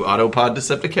donate to Autopod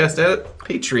Decepticast at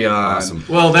Patreon. Awesome.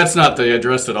 Well, that's not the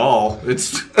address at all.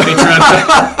 It's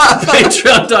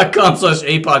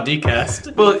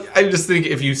patreon.com/apoddcast. Well, I just think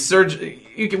if you search,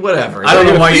 you can whatever. I don't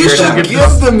know why You should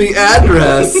give them the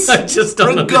address. I just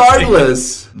don't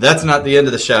regardless. That's not the end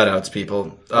of the shout-outs,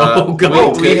 people. Oh,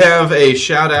 God. We have a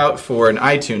shout-out for an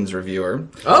iTunes reviewer.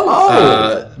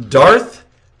 Oh. Darth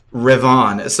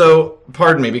Revan. So,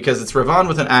 pardon me, because it's Revan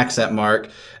with an accent mark,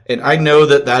 and I know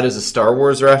that is a Star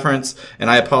Wars reference, and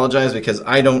I apologize because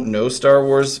I don't know Star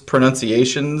Wars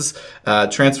pronunciations.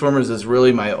 Transformers is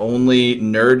really my only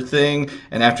nerd thing,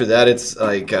 and after that it's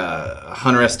like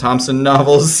Hunter S. Thompson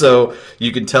novels, so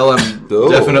you can tell I'm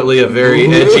definitely a very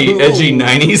edgy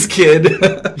 90s kid.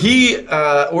 He,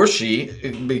 or she,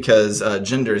 because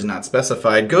gender is not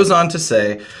specified, goes on to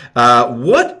say,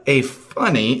 what a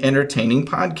funny, entertaining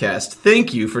podcast.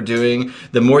 Thank you for doing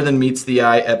the More Than Meets the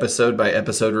Eye episode by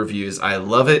episode reviews. I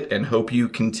love it and hope you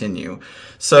continue.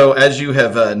 So, as you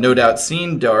have no doubt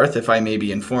seen, Darth, if I may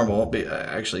be informal,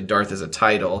 actually Darth is a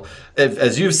title,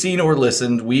 as you've seen or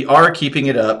listened, we are keeping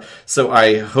it up, so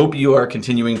I hope you are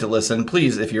continuing to listen.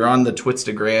 Please, if you're on the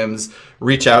Twitstagrams,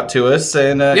 reach out to us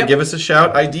and give us a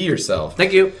shout, ID yourself.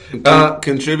 Thank you.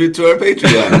 Contribute to our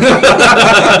Patreon.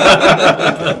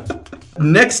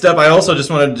 Next up, I also just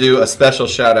wanted to do a special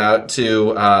shout out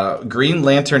to Green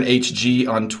Lantern HG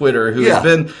on Twitter, who has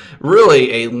been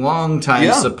really a long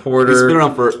time supporter. He's been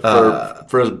around for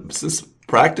since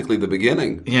practically the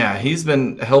beginning. Yeah, he's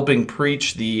been helping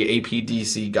preach the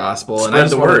APDC gospel, and Spread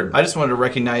the word. I just wanted to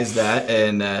recognize that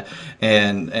and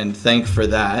thank for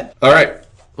that. All right,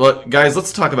 well, guys,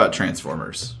 let's talk about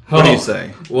Transformers. What do you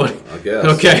say? What? I guess.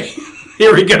 Okay,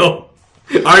 here we go.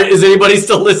 All right, is anybody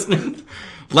still listening?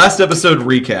 Last episode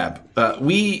recap.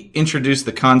 We introduced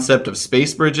the concept of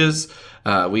space bridges.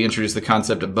 We introduced the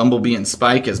concept of Bumblebee and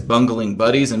Spike as bungling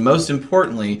buddies. And most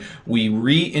importantly, we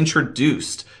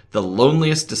reintroduced the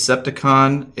loneliest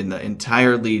Decepticon in the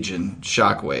entire Legion,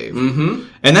 Shockwave. Mm-hmm.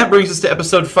 And that brings us to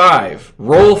episode 5,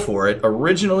 Roll For It,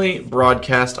 originally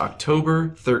broadcast October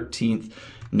 13th,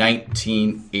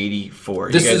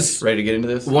 1984. This you guys is ready to get into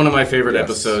this? One of my favorite Yes.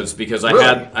 episodes because Really?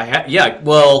 I had, yeah,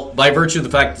 well, by virtue of the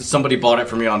fact that somebody bought it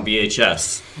for me on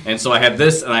VHS. And so I had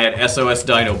this and I had SOS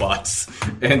Dinobots.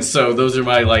 And so those are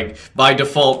my, like, by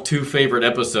default 2 favorite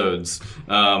episodes.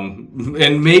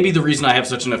 And maybe the reason I have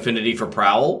such an affinity for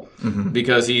Prowl,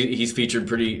 because he's featured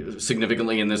pretty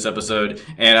significantly in this episode,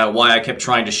 and why I kept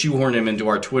trying to shoehorn him into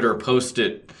our Twitter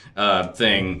post-it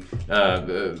thing,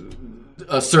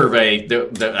 a survey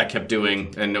that I kept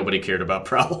doing, and nobody cared about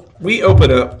Prowl. We open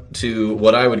up to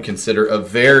what I would consider a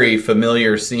very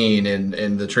familiar scene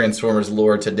in the Transformers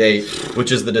lore to date,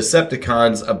 which is the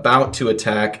Decepticons about to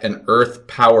attack an Earth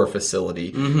power facility.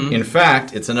 In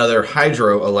fact, it's another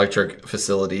hydroelectric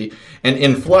facility, and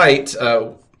in flight,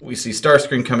 we see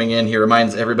Starscream coming in. He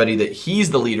reminds everybody that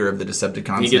he's the leader of the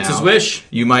Decepticons. He gets now. his wish.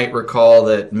 You might recall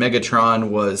that Megatron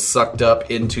was sucked up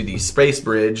into the space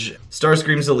bridge.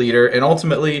 Starscream's the leader, and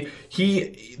ultimately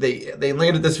they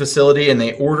land at this facility and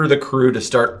they order the crew to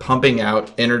start pumping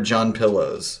out Energon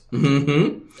pillows.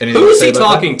 Mm-hmm. Who is he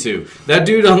talking to? That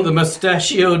dude on the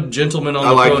mustachioed gentleman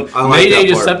on the phone. Mayday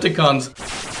Decepticons.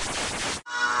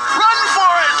 Run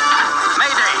for it!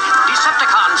 Mayday!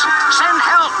 Decepticons, send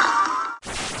help!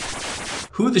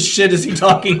 Who the shit is he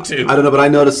talking to? I don't know, but I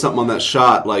noticed something on that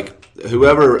shot. Like,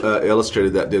 whoever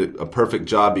illustrated that did a perfect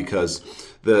job because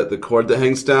the cord that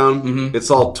hangs down, it's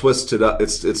all twisted up.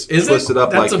 It's twisted up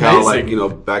That's like how, amazing.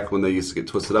 like, back when they used to get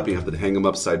twisted up, you have to hang them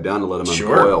upside down to let them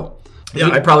Sure. uncoil. Yeah,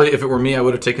 I probably, if it were me, I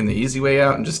would have taken the easy way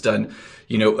out and just done,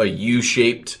 a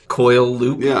U-shaped coil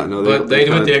loop. Yeah, no, But they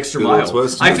went the extra mile.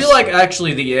 Twist. I feel like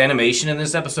actually the animation in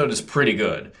this episode is pretty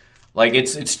good. Like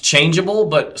it's changeable,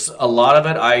 but a lot of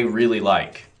it I really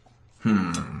like.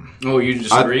 Oh, you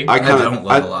disagree? I don't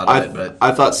love a lot of it, but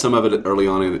I thought some of it early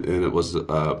on and it was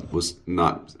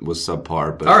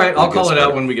subpar. But All right, I'll I call guess it out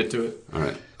better. when we get to it. All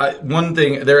right. One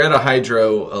thing, they're at a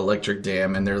hydroelectric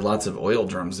dam, and there are lots of oil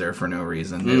drums there for no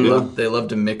reason. They love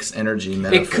to mix energy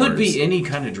metaphors. It could be any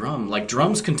kind of drum. Like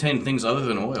drums contain things other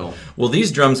than oil. Well,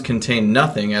 these drums contain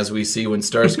nothing, as we see when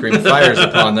Starscream fires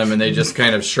upon them, and they just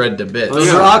kind of shred to bits. Those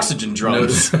are oxygen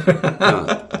drums.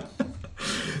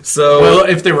 So, Well,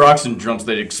 if they were oxygen drums,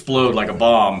 they'd explode like a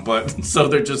bomb. But so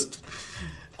they're just.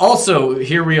 Also,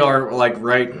 here we are, like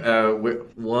right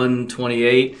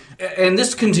 128, and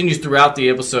this continues throughout the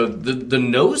episode. The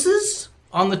noses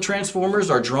on the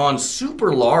Transformers are drawn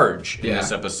super large in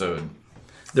this episode.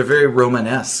 they're very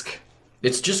Romanesque.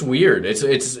 It's just weird. It's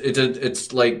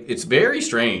like it's very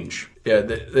strange. Yeah,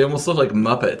 they almost look like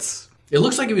Muppets. It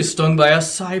looks like he was stung by a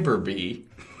cyber bee.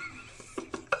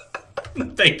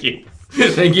 Thank you.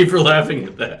 Thank you for laughing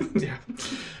at that.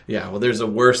 Yeah, well, there's a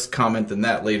worse comment than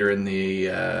that later in the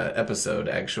episode,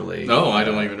 actually. No, I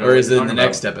don't even know. Or what is it you're in the talking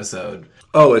next episode?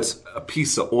 Oh, it's a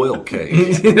piece of oil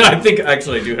cake. about. I think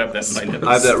actually I do have that in my notes.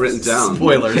 I have that written down.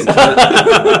 Spoilers.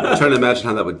 I'm trying to imagine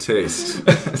how that would taste.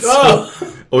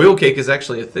 Oh! Oil cake is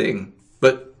actually a thing,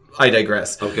 but I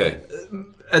digress. Okay.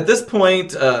 At this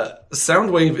point,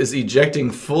 Soundwave is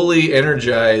ejecting fully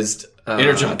energized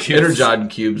Energon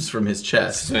cubes from his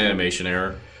chest. It's an animation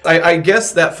error. I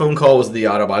guess that phone call was the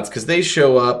Autobots because they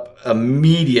show up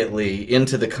immediately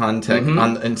into the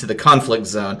into the conflict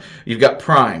zone. You've got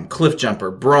Prime,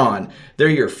 Cliffjumper, Brawn. They're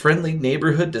your friendly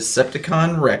neighborhood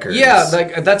Decepticon wreckers. Yeah,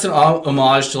 like that's an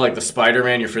homage to like the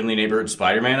Spider-Man, your friendly neighborhood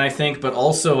Spider-Man, I think. But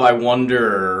also, I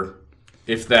wonder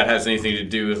if that has anything to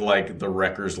do with like the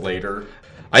wreckers later.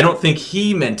 I don't think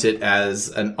he meant it as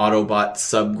an Autobot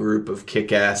subgroup of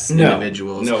kick-ass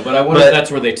individuals. No, but I wonder if that's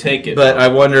where they take it. But I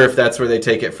wonder if that's where they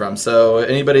take it from. So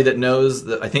anybody that knows,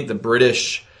 I think the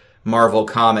British Marvel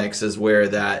Comics is where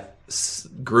that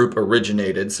group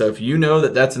originated. So if you know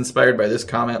that that's inspired by this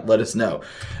comment, let us know.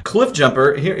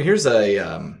 Cliffjumper, here's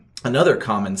a another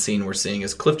common scene we're seeing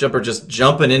is Cliffjumper just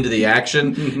jumping into the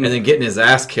action and then getting his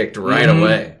ass kicked right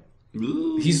away.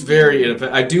 He's very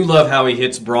ineffective. I do love how he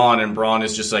hits Brawn, and Brawn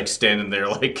is just like standing there,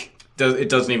 like it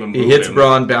doesn't even move. He hits him.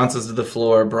 Brawn, bounces to the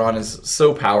floor. Brawn is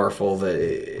so powerful that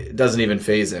it doesn't even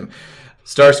phase him.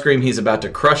 Starscream, he's about to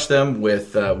crush them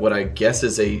with what I guess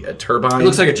is a turbine. It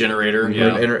looks like a generator.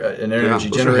 Yeah, an energy those are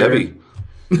generator. heavy.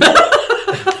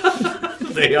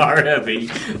 they are heavy.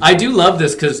 I do love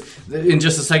this because in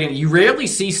just a second, you rarely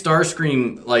see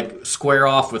Starscream like square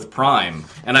off with Prime,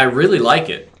 and I really like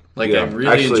it. Like I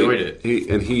really enjoyed it.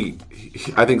 He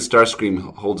I think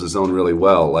Starscream holds his own really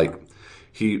well. Like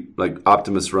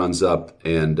Optimus runs up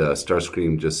and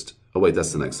Starscream just Oh, wait,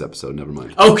 that's the next episode. Never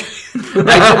mind. Okay.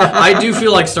 I do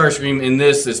feel like Starscream in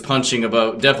this is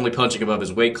definitely punching above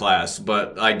his weight class,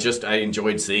 but I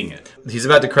enjoyed seeing it. He's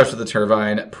about to crush with the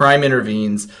turbine. Prime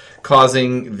intervenes,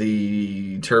 causing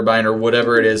the turbine or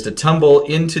whatever it is to tumble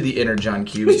into the Energon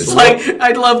cubes. It's like,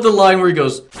 I love the line where he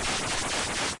goes,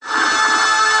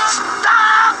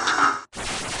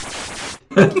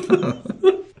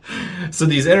 So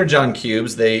these Energon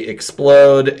cubes, they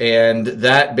explode, and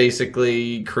that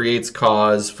basically creates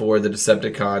cause for the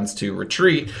Decepticons to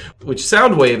retreat, which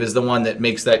Soundwave is the one that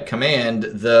makes that command,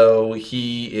 though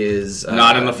he is...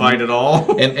 not in the fight at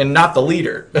all. and not the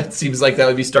leader. That seems like that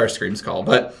would be Starscream's call,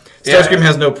 but Starscream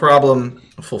has no problem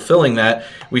fulfilling that.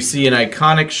 We see an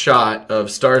iconic shot of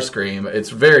Starscream. It's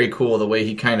very cool the way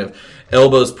he kind of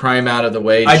elbows Prime out of the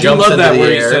way. I do jumps love into that the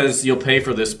where air. he says, "You'll pay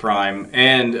for this, Prime."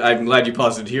 And I'm glad you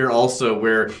paused it here also,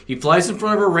 where he flies in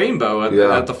front of a rainbow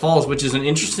at the falls, which is an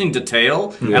interesting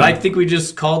detail. And I think we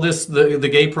just call this the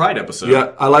Gay Pride episode.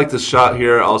 Yeah, I like the shot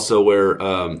here also where,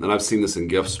 and I've seen this in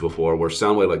GIFs before, where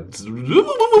Soundwave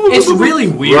It's really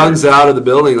weird. runs out of the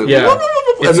building. Like, Yeah.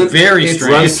 It's and then very it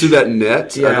strange. runs through that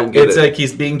net. I don't get it's it. like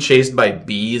he's being chased by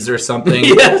bees or something.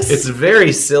 Yes. It's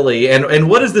very silly. And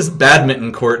what is this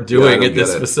badminton court I doing don't at this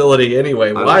get it. facility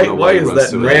anyway? don't Why know why he is runs that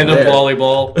through net Random there?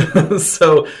 volleyball,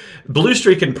 So Blue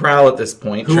Streak and Prowl at this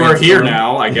point, who are here transform-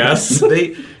 now, I guess.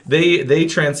 They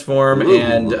transform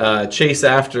and chase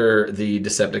after the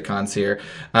Decepticons here.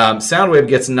 Soundwave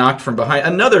gets knocked from behind.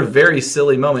 Another very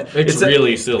silly moment. It's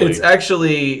really silly. It's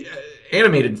actually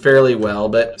animated fairly well,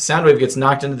 but Soundwave gets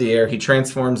knocked into the air. He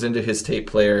transforms into his tape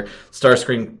player.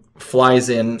 Starscream flies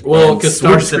in. Well, and because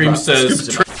swoops him Starscream up- says,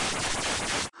 scoops him up.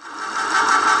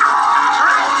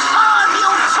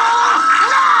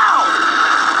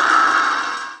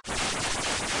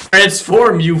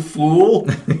 "Transform, you fool!"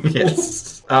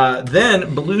 Yes.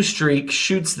 Then Blue Streak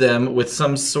shoots them with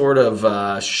some sort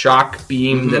of shock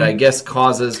beam that I guess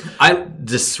causes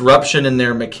disruption in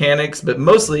their mechanics, but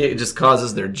mostly it just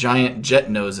causes their giant jet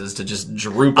noses to just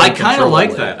droop. I kind of like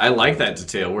uncontrollably. that. I like that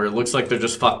detail where it looks like they're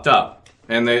just fucked up,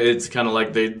 and it's kind of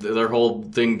like their whole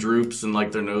thing droops and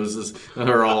like their noses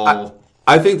are all.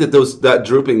 I think that that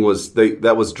drooping was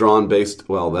that was drawn based.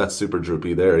 Well, that's super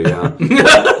droopy there. Yeah,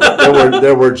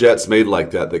 there were jets made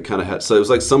like that kind of had. So it was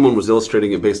like someone was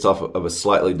illustrating it based off of a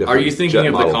slightly different. Are you thinking jet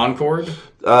of model. the Concorde?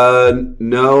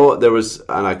 No, there was,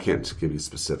 and I can't give you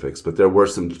specifics, but there were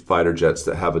some fighter jets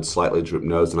that have a slightly drooped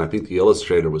nose, and I think the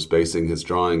illustrator was basing his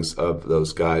drawings of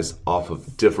those guys off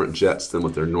of different jets than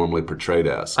what they're normally portrayed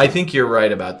as. I think you're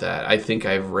right about that. I think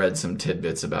I've read some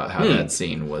tidbits about how that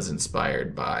scene was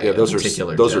inspired by those a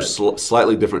particular those jet. are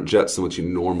slightly different jets than what you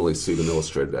normally see them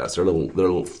illustrated as. They're a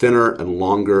little thinner and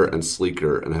longer and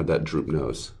sleeker and have that droop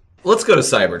nose. Let's go to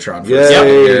Cybertron for Yay! a second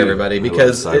here, everybody, I love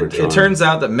because Cybertron. it turns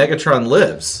out that Megatron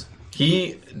lives.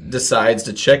 He decides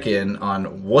to check in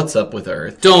on what's up with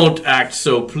Earth. Don't act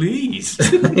so pleased.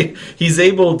 He's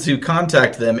able to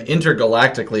contact them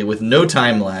intergalactically with no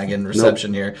time lag in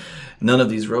reception here. None of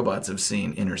these robots have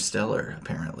seen Interstellar,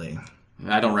 apparently.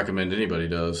 I don't recommend anybody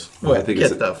does. What? I think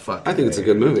Get it's the fuck I think it's a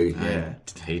good movie. I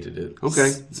hated it. Okay,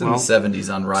 It's in the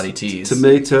 70s on Roddy T's.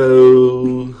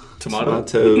 Tomato.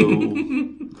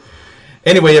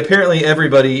 Anyway, apparently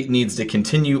everybody needs to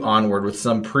continue onward with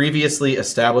some previously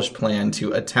established plan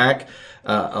to attack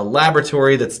a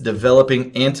laboratory that's developing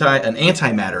an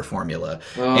antimatter formula.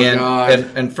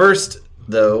 God. And first,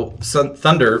 though,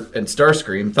 Thundercracker and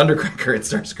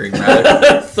Starscream,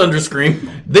 rather,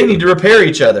 Thunderscream. they need to repair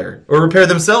each other, or repair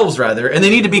themselves, rather, and they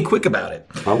need to be quick about it.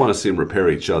 I want to see them repair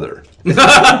each other.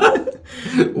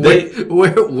 Wait,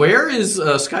 where is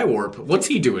Skywarp? What's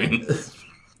he doing?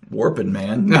 Warping,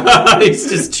 man. He's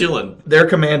just chilling. They're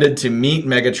commanded to meet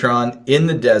Megatron in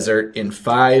the desert in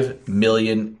 5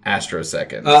 million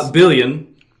astroseconds.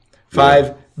 Billion.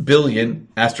 5 billion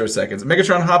astroseconds.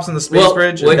 Megatron hops on the space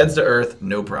bridge and wait. heads to Earth,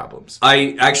 no problems.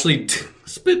 I actually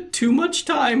spent too much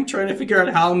time trying to figure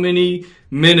out how many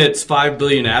minutes 5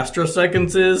 billion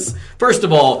astroseconds is. First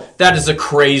of all, that is a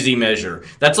crazy measure.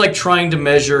 That's like trying to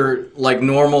measure like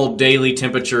normal daily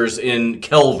temperatures in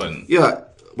Kelvin. Yeah,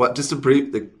 just to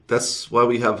brief. That's why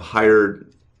we have higher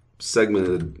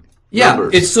segmented Yeah,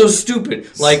 numbers. it's so stupid.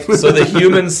 Like, So the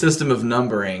human system of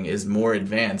numbering is more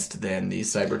advanced than the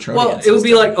Cybertronian well, it would be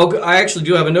system. like, okay, I actually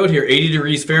do have a note here. 80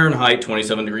 degrees Fahrenheit,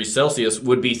 27 degrees Celsius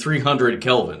would be 300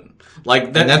 Kelvin.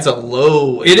 Like that. And that's a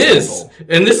low It is. example.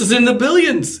 And this is in the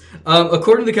billions.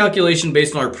 According to the calculation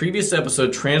based on our previous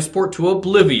episode, Transport to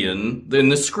Oblivion, in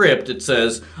the script, it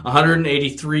says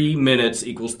 183 minutes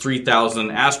equals 3,000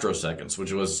 astroseconds,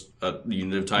 which was a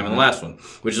unit of time in the last one,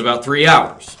 which is about 3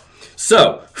 hours.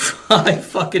 So, 5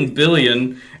 fucking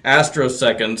billion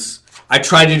astroseconds. I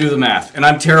tried to do the math, and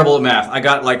I'm terrible at math. I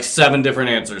got like 7 different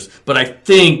answers. But I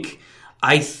think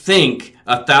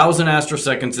 1,000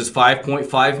 astroseconds is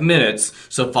 5.5 minutes,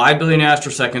 so 5 billion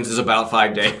astroseconds is about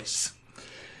 5 days.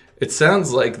 It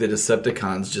sounds like the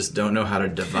Decepticons just don't know how to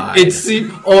divide.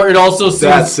 It also seems...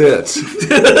 That's it.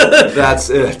 That's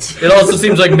it. It also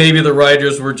seems like maybe the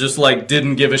writers were just like,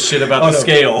 didn't give a shit about the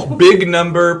scale. Big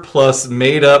number plus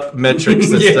made-up metric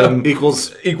system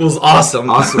Equals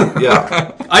awesome. awesome.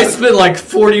 Yeah. I spent like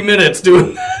 40 minutes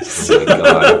doing this. Oh,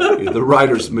 God. The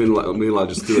writers, meanwhile,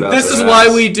 just threw it out This their is why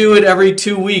ass. we do it every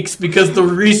 2 weeks, because the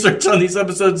research on these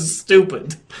episodes is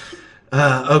stupid.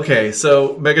 Okay,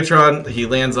 so Megatron, he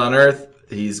lands on Earth.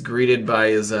 He's greeted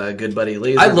by his good buddy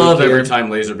Laserbeak. I love here. every time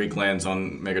Laserbeak lands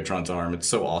on Megatron's arm. It's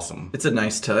so awesome. It's a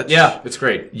nice touch. Yeah, it's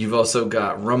great. You've also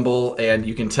got Rumble, and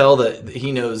you can tell that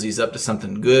he knows he's up to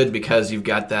something good because you've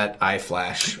got that eye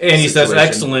flash. And he says situation.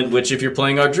 excellent, which if you're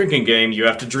playing our drinking game, you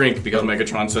have to drink because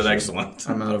Megatron said excellent.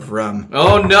 I'm out of rum.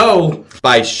 Oh no!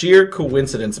 By sheer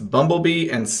coincidence, Bumblebee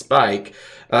and Spike,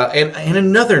 and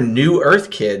another new Earth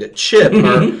kid, Chip,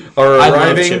 are I love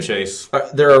arriving. Chip Chase.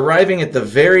 They're arriving at the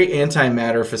very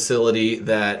antimatter facility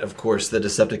that, of course, the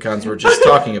Decepticons were just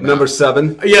talking about. Number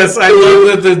 7. Yes, I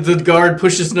love that the guard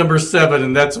pushes number 7,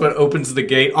 and that's what opens the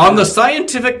gate on the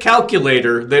scientific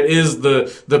calculator that is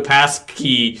the pass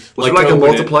key. Was there like to a open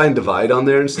multiply and divide on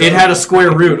there and stuff? It had a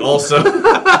square root also.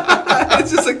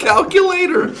 It's just a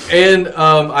calculator. And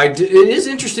it is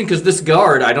interesting because this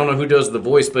guard, I don't know who does the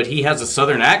voice, but he has a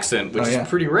southern accent, which is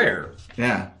pretty rare.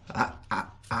 Yeah.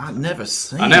 I never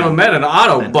seen I never met an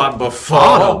Autobot before.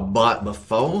 Autobot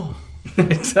before.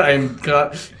 I'm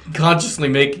consciously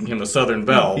making him a Southern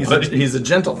Belle. He's a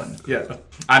gentleman. Yeah.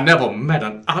 I never met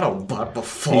an Autobot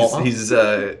before.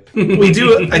 We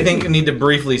do, I think, need to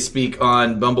briefly speak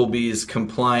on Bumblebee's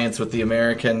compliance with the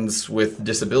Americans with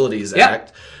Disabilities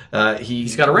Act.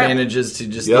 He's got a ramp. Manages to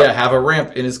just have a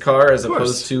ramp in his car as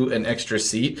opposed to an extra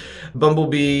seat.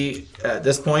 Bumblebee, at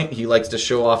this point, he likes to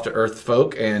show off to Earth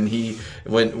folk, and he,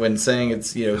 when saying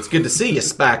it's good to see you,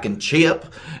 Spike and Chip,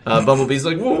 Bumblebee's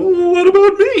like, well, what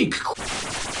about me?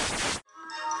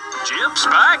 Chip,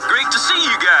 Spike, great to see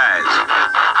you guys.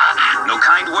 No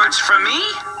kind words from me?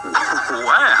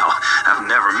 Wow, I've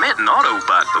never met an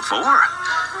Autobot before.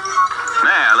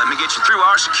 Now, let me get you through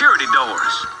our security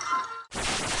doors.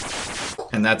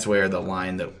 And that's where the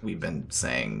line that we've been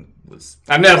saying was...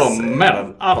 I never met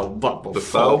an Autobot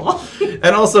before.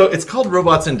 And also, it's called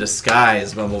Robots in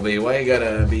Disguise, Bumblebee. Why you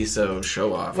gotta be so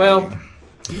show-off? Well,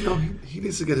 He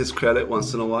needs to get his credit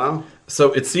once in a while.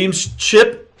 So it seems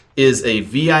Chip is a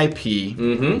VIP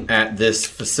at this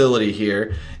facility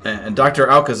here. And Dr.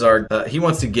 Alcazar, he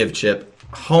wants to give Chip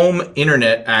home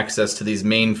internet access to these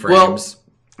mainframes.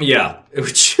 yeah.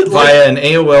 Via an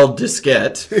AOL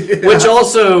diskette. Which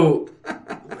also...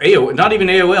 not even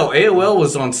AOL. AOL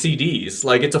was on CDs.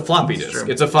 Like, it's a floppy disk. true.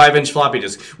 It's a 5-inch floppy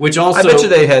disk. Which also... I bet you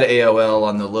they had AOL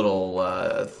on the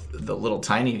little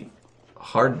tiny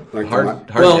hard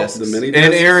disks. the mini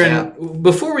And discs? Aaron,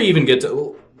 before we even get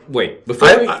to... Wait,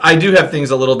 before we... I do have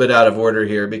things a little bit out of order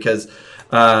here because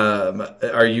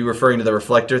are you referring to the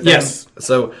Reflector thing? Yes.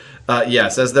 So,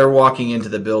 yes, as they're walking into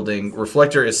the building,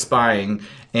 Reflector is spying.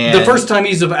 And The first time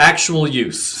he's of actual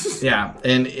use. Yeah,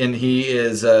 and he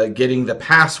is getting the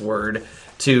password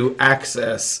to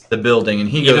access the building, and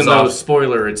he Even goes though, off.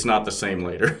 spoiler, it's not the same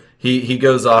later. He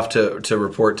goes off to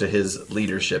report to his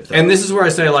leadership. And this is where I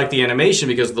say I like the animation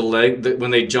because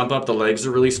when they jump up, the legs are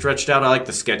really stretched out. I like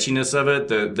the sketchiness of it,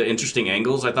 the interesting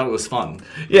angles. I thought it was fun.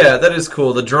 Yeah, that is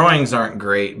cool. The drawings aren't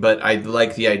great, but I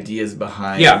like the ideas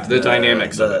behind the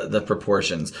dynamics of the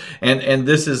proportions. And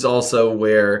this is also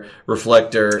where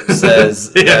Reflector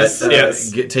says Yes, that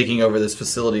yes. taking over this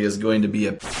facility is going to be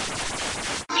a...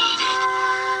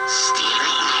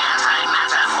 Stealing the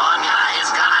antimatter formula is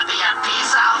gonna be a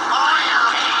piece of oil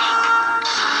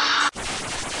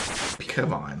cake.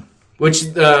 Come on.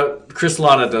 Which Chris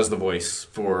Latta does the voice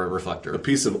for Reflector. A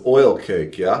piece of oil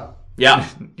cake, yeah? Yeah.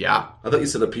 Yeah. I thought you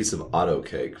said a piece of auto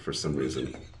cake for some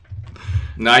reason.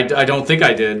 No, I don't think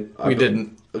I did. We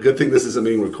didn't. A good thing this isn't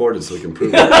being recorded so we can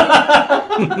prove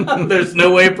it. There's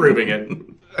no way of proving it.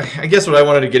 I guess what I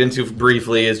wanted to get into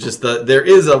briefly is just there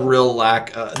is a real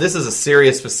lack. This is a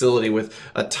serious facility with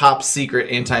a top secret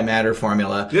antimatter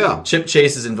formula. Yeah. Chip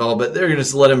Chase is involved, but they're going to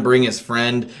just let him bring his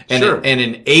friend and, Sure. and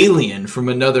an alien from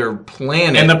another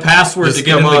planet. And the password Just to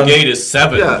get come in the on. gate is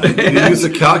 7. Yeah, you use a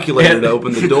calculator to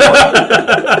open the door.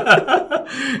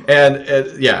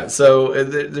 So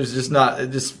there's just not.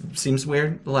 It just seems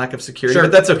weird, the lack of security. Sure.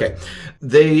 But that's okay.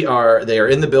 They are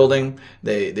in the building.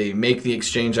 They make the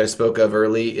exchange I spoke of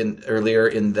earlier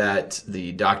in that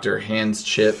the doctor hands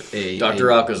Chip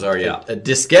Dr. Alcazar, a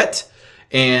diskette.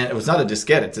 And it was not a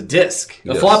diskette, it's a disc.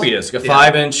 A floppy disk, a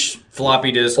 5-inch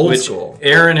floppy disk, Old which school.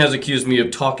 Aaron has accused me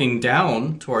of talking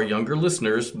down to our younger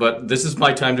listeners, but this is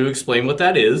my time to explain what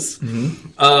that is.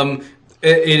 Mm-hmm.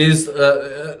 It is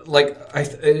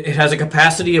it has a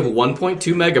capacity of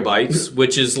 1.2 megabytes,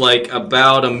 which is like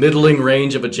about a middling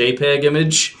range of a JPEG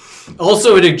image.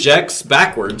 Also, it ejects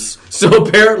backwards, so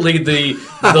apparently the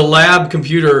lab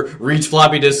computer reads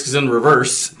floppy disks in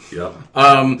reverse. Yep.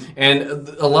 And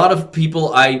a lot of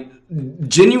people,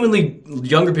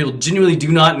 younger people genuinely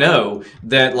do not know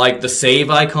that like the save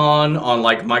icon on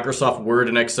like Microsoft Word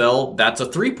and Excel, that's a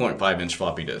 3.5-inch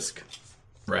floppy disk.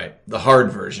 Right. The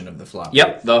hard version of the floppy.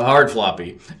 Yep, the hard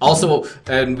floppy. Also,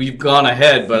 and we've gone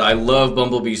ahead, but I love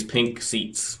Bumblebee's pink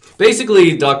seats.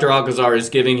 Basically, Dr. Alcazar is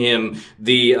giving him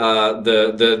the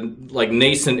like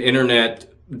nascent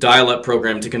internet dial-up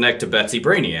program to connect to Betsy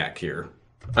Brainiac here.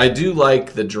 I do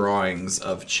like the drawings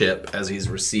of Chip as he's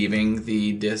receiving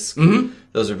the disc. Mm-hmm.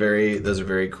 Those are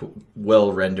very cool,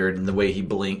 well rendered, and the way he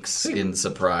blinks in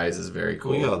surprise is very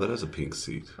cool. Oh, yeah, that is a pink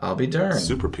seat. I'll be darned.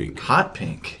 Super pink. Hot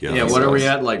pink. Yeah, what are we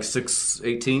at? Like 6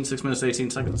 minutes, 18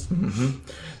 seconds? Mm-hmm.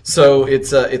 So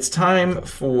it's time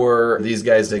for these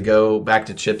guys to go back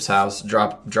to Chip's house,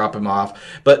 drop him off.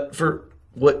 But for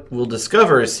what we'll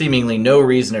discover is seemingly no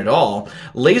reason at all,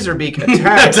 Laserbeak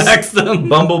attacks them.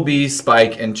 Bumblebee,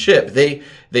 Spike, and Chip.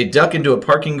 They duck into a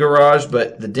parking garage,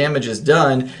 but the damage is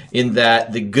done in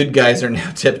that the good guys are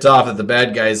now tipped off that the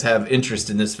bad guys have interest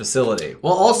in this facility.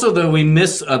 Well, also, though, we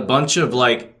miss a bunch of,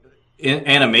 like,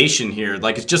 animation here.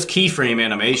 Like, it's just keyframe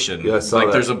animation. Yeah, I saw like,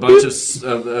 that. there's a bunch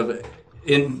of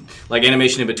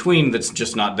animation in between that's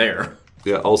just not there.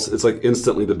 Yeah, also, it's like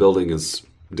instantly the building is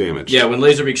damaged. Yeah, when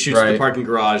Laserbeak shoots Right. the parking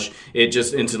garage, it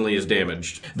just instantly is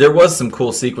damaged. There was some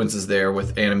cool sequences there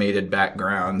with animated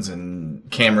backgrounds and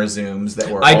camera zooms that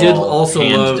were I did also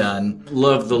hand done.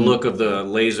 love the look of the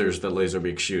lasers that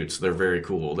Laserbeak shoots. They're very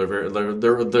cool.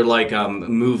 They're like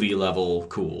movie level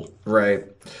cool. Right.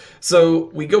 So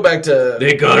we go back to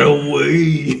They got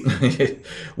away.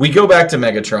 we go back to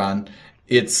Megatron.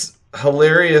 It's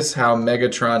hilarious how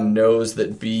Megatron knows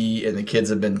that B and the kids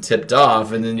have been tipped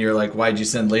off, and then you're like, why'd you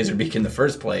send Laserbeak in the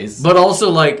first place? But also,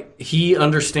 like, he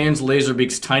understands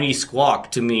Laserbeak's tiny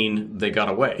squawk to mean they got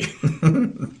away.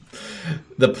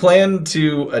 The plan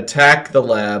to attack the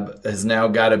lab has now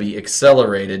got to be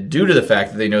accelerated due to the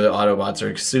fact that they know that Autobots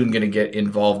are soon going to get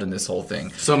involved in this whole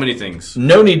thing. So many things.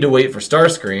 No need to wait for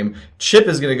Starscream. Chip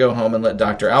is going to go home and let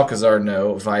Dr. Alcazar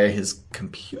know via his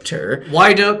computer.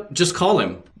 Why don't just call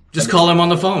him? Just call him on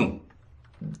the phone.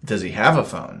 Does he have a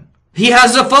phone? He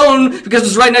has a phone because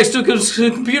it's right next to his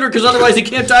computer because otherwise he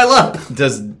can't dial up.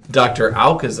 Does Dr.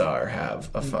 Alcazar have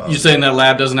a phone? You're saying that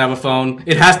lab doesn't have a phone?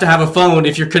 It has to have a phone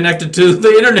if you're connected to the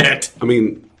internet. I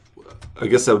mean, I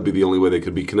guess that would be the only way they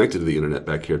could be connected to the internet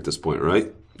back here at this point, right?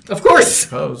 Of course.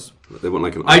 Suppose. They went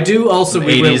like an... I do also...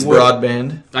 80s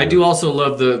broadband. I do also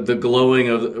love the glowing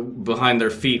of behind their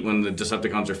feet when the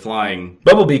Decepticons are flying.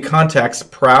 Bumblebee contacts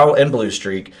Prowl and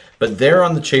Bluestreak, but they're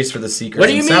on the chase for the Seekers What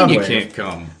do you and mean you Soundwave, can't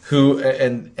come? who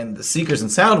and the Seekers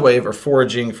and Soundwave are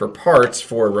foraging for parts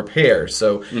for repair.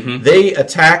 So Mm-hmm. they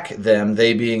attack them,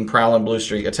 they being Prowl and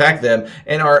Bluestreak, attack them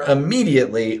and are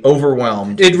immediately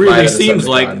overwhelmed. It by really the seems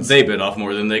like Decepticons. they bit off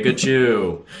more than they could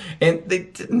chew. And they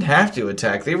didn't have to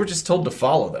attack. They were just told to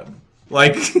follow them.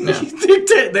 Like, and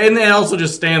they also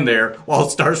just stand there while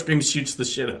Starscream shoots the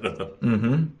shit out of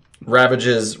them. Ravage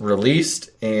is released,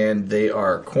 and they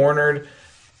are cornered.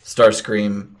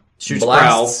 Starscream Shoots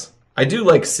blasts. I do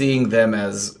like seeing them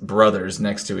as brothers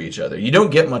next to each other. You don't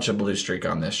get much of Bluestreak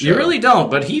on this show. You really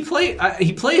don't, but he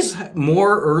plays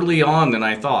more early on than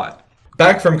I thought.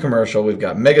 Back from commercial, we've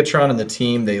got Megatron and the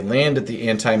team. They land at the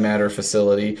antimatter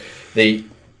facility. They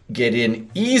get in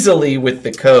easily with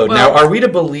the code. Well- now, are we to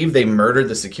believe they murdered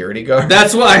the security guard?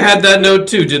 That's why I had that note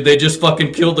too. Did they just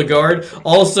fucking kill the guard?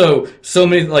 Also, so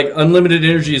many, like, unlimited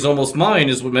energy is almost mine,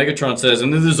 is what Megatron says.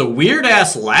 And then there's a weird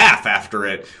ass laugh after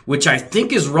it, which I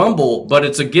think is Rumble, but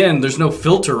it's, again, there's no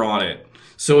filter on it.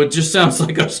 So it just sounds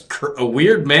like a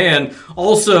weird man.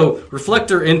 Also,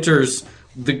 Reflector enters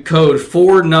the code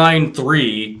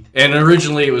 493, and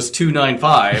originally it was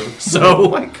 295.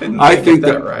 So I couldn't I get think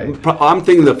that right. I'm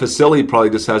thinking the facility probably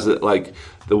just has it like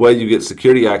the way you get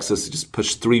security access is just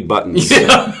push 3 buttons.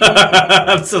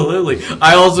 Absolutely.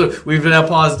 We've now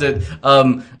paused it.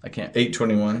 I can't.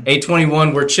 821.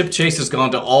 821, where Chip Chase has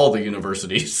gone to all the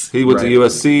universities. He went to Right.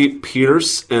 USC,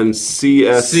 Pierce, and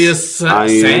CSIN.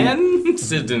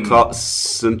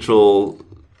 Central,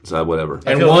 whatever.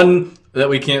 And one that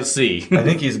we can't see. I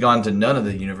think he's gone to none of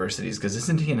the universities, because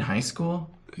isn't he in high school?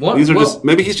 What? These are Well, just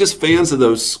maybe he's just fans of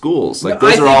those schools. Like No,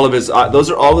 those I are think- all of his. Those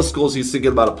are all the schools he's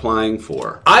thinking about applying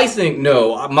for. I think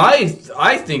no.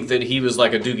 I think that he was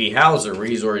like a Doogie Howser, where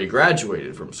he's already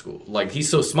graduated from school. Like he's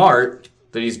so smart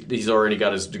that he's already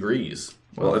got his degrees.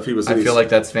 Well, if he was, I feel like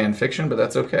that's fan fiction, but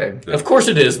that's okay. Of course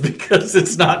it is, because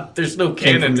it's not. There's no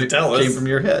canon to tell us. Came from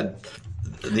your head.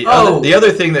 The Oh.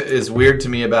 other thing that is weird to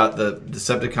me about the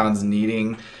Decepticons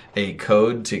needing a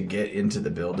code to get into the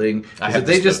building I is have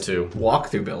that they this just note, too. walk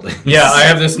through buildings. Yeah, I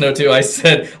have this note too. I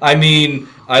said, I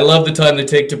love the time they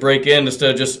take to break in instead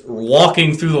of just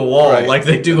walking through the wall Right. like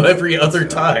they do every other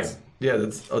time. Yeah,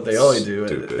 that's what they always do,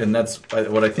 Stupid. and that's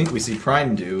what I think we see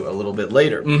Prime do a little bit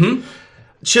later. Mm-hmm.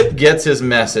 Chip gets his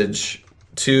message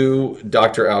to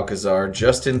Dr. Alcazar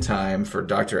just in time for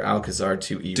Dr. Alcazar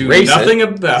to Do erase nothing it.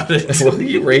 about it. Well,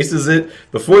 he erases it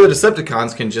before the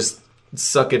Decepticons can just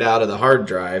suck it out of the hard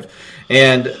drive,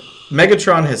 and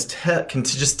Megatron can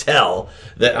just tell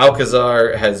that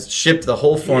Alcazar has shipped the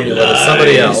whole formula to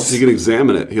somebody else. he can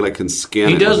examine it. He can scan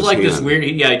it. He does with his like this hand. weird.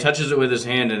 He touches it with his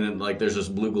hand, and then, there's this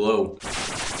blue glow. He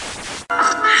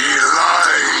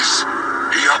lies.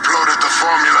 He uploaded the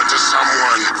formula to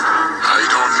someone. I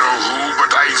don't know who,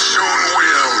 but I soon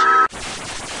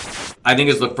will. I think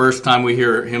it's the first time we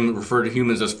hear him refer to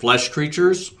humans as flesh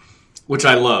creatures, which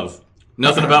I love.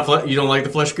 Nothing about flesh. You don't like the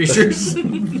flesh creatures? I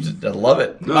love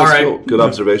it. No, All that's right. cool. Good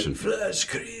observation. Flesh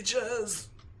creatures.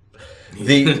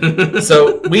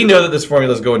 So we know that this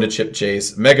formula is going to Chip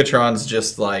Chase. Megatron's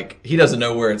just like, he doesn't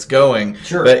know where it's going.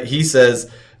 Sure. But he says,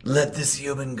 let this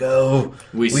human go.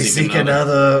 We seek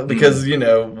another. Because,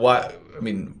 why? I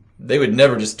mean, they would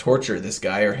never just torture this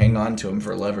guy or hang on to him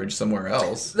for leverage somewhere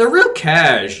else. They're real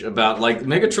cash about,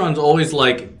 Megatron's always,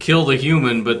 kill the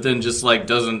human, but then just,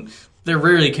 doesn't... They're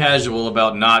really casual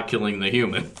about not killing the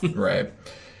human. Right.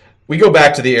 We go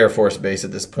back to the Air Force Base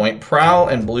at this point. Prowl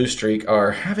and Blue Streak are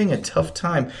having a tough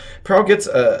time. Prowl gets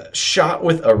a shot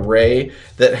with a ray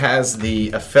that has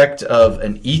the effect of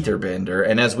an ether bender,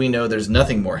 and as we know, there's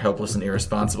nothing more helpless and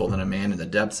irresponsible than a man in the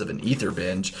depths of an ether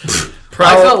binge.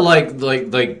 I felt like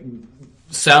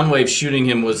Soundwave shooting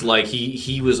him was like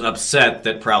he was upset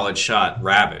that Prowl had shot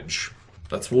Ravage.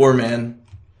 That's war, man.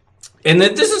 And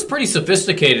that this is pretty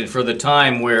sophisticated for the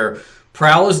time where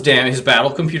Prowl is down, his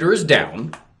battle computer is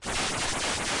down. This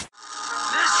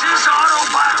is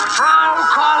Autobot Prowl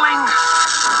calling.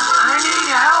 I need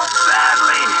help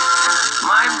badly.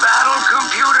 My battle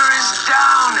computer is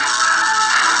down.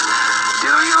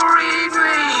 Do you read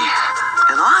me?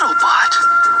 An Autobot?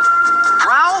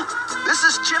 Prowl? This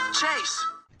is Chip Chase.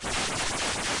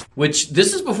 Which,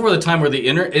 this is before the time where the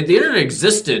internet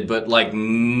existed, but,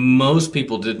 most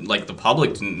people didn't, the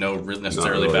public didn't know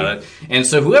necessarily Not really. about it. And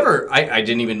so whoever, I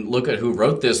didn't even look at who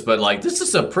wrote this, but, this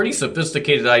is a pretty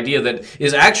sophisticated idea that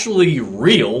is actually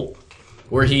real,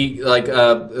 where he,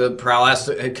 Prowl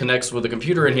connects with the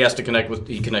computer, and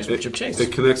he connects with Chip Chase.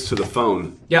 It connects to the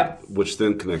phone, Yeah. which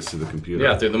then connects to the computer.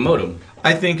 Yeah, through the modem.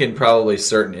 I think in probably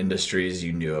certain industries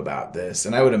you knew about this,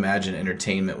 and I would imagine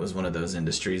entertainment was one of those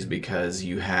industries because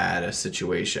you had a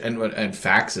situation, and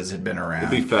faxes had been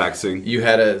around. Be faxing. You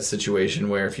had a situation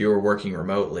where if you were working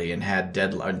remotely and had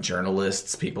deadline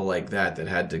journalists, people like that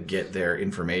had to get their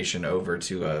information over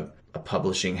to a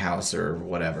publishing house or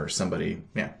whatever, somebody,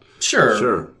 yeah.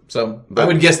 Sure. So I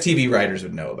would guess TV writers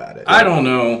would know about it. I don't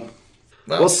know.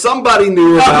 Well, somebody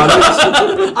knew about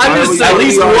it. I'm just At saying,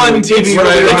 least one TV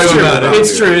writer It's knew true. about it.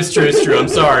 It's true. I'm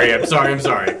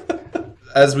sorry.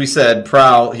 As we said,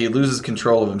 Prowl, he loses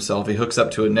control of himself. He hooks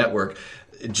up to a network.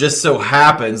 It just so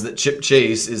happens that Chip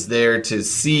Chase is there to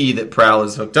see that Prowl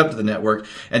is hooked up to the network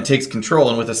and takes control.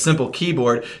 And with a simple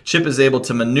keyboard, Chip is able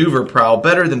to maneuver Prowl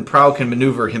better than Prowl can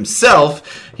maneuver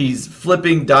himself. He's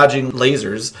flipping, dodging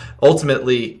lasers,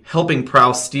 ultimately helping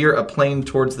Prowl steer a plane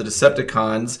towards the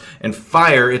Decepticons and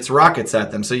fire its rockets at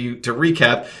them. So to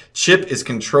recap, Chip is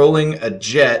controlling a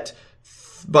jet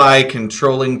by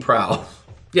controlling Prowl.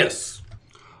 Yes.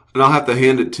 And I'll have to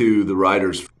hand it to the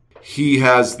writers. He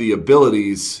has the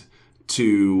abilities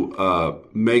to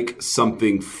make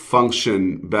something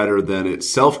function better than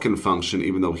itself can function,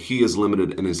 even though he is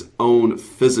limited in his own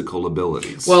physical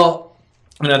abilities. Well,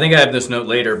 and I think I have this note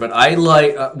later, but I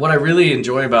like what I really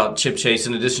enjoy about Chip Chase,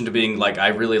 in addition to being I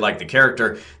really like the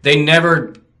character. They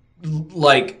never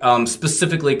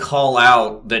specifically call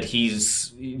out that he's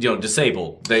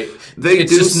disabled. They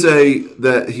do say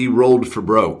that he rolled for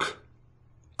broke.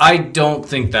 I don't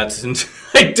think that's.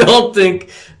 I don't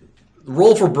think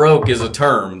roll for broke is a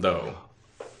term, though.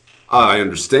 I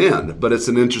understand, but it's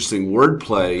an interesting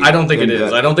wordplay. I don't think it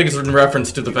is. I don't think it's in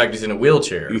reference to the fact he's in a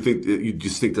wheelchair. You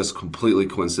just think that's completely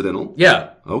coincidental? Yeah.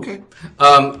 Okay.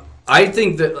 I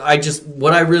think that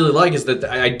what I really like is that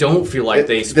I don't feel like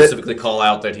they specifically call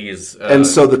out that he is. And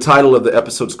so the title of the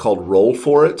episode's called "Roll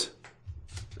for It,"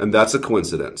 and that's a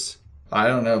coincidence. I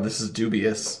don't know. This is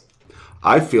dubious.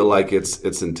 I feel like it's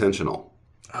intentional.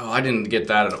 Oh, I didn't get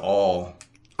that at all.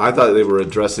 I thought they were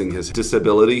addressing his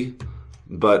disability,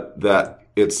 but that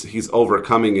he's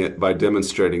overcoming it by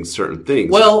demonstrating certain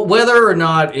things. Well, whether or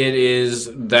not it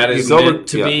is that is meant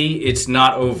to be, it's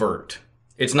not overt.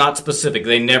 It's not specific.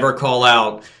 They never call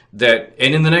out that.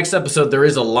 And in the next episode, there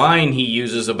is a line he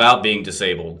uses about being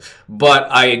disabled. But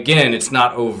it's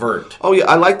not overt. Oh yeah,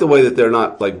 I like the way that they're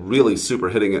not really super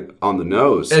hitting it on the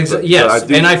nose. Yes,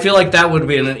 and I feel like that would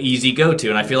be an easy go-to.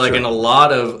 And I feel like in a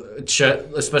lot of,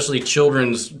 especially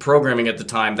children's programming at the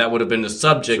time, that would have been the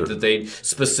subject that they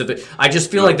specific. I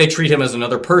just feel like they treat him as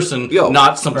another person,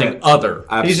 not something other.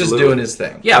 Absolutely. He's just doing his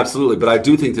thing. Yeah, absolutely. But I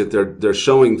do think that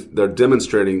they're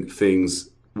demonstrating things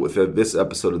with this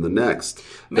episode and the next.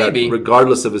 Maybe. That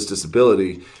regardless of his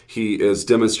disability, he is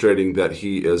demonstrating that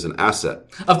he is an asset.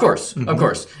 Of course, of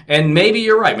course. And maybe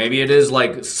you're right. Maybe it is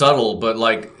subtle, but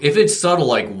if it's subtle,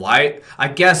 why? I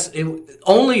guess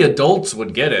only adults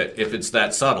would get it if it's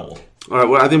that subtle. All right.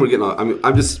 Well, I think we're getting on.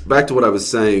 I'm just back to what I was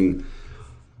saying.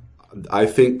 I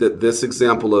think that this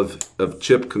example of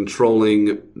Chip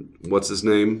controlling what's his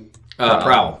name?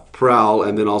 Prowl,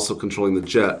 and then also controlling the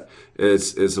jet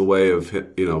is a way of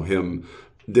him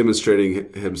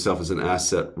demonstrating himself as an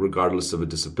asset regardless of a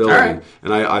disability. Right.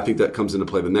 And I think that comes into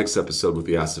play the next episode with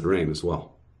the acid rain as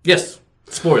well. Yes.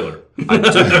 Spoiler.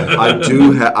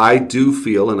 I do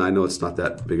feel, and I know it's not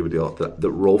that big of a deal, that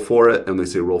roll for it and they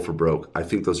say roll for broke. I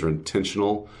think those are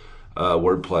intentional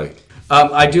wordplay.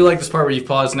 I do like this part where you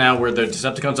pause now, where the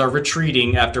Decepticons are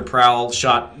retreating after Prowl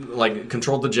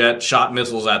controlled the jet, shot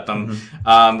missiles at them.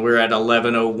 Mm-hmm. We're at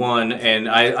 11:01, and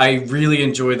I really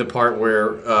enjoy the part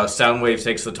where Soundwave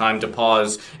takes the time to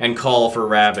pause and call for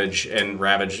Ravage, and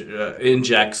Ravage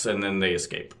injects, and then they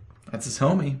escape. That's his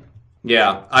homie.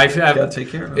 Yeah, gotta take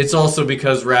care of him. It's also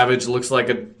because Ravage looks like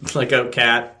a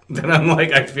cat that I'm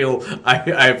I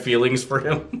have feelings for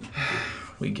him.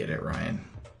 We get it, Ryan.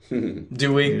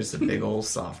 Do we? Here's a big old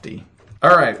softie.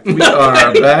 All right, we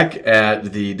are back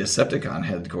at the Decepticon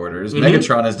headquarters. Mm-hmm.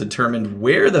 Megatron has determined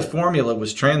where the formula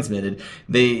was transmitted.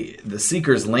 The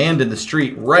Seekers land in the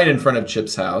street right in front of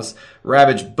Chip's house.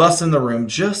 Ravage busts in the room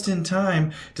just in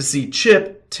time to see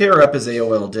Chip tear up his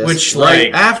AOL disk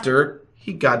after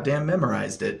he goddamn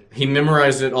memorized it. He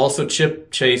memorized it. Also, Chip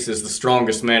Chase is the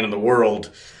strongest man in the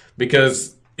world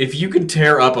because if you could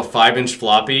tear up a 5-inch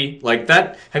floppy like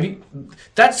that,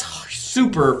 that's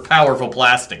super powerful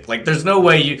plastic. There's no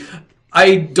way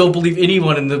I don't believe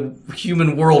anyone in the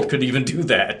human world could even do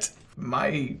that.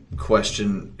 My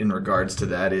question in regards to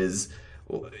that is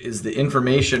the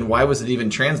information, why was it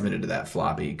even transmitted to that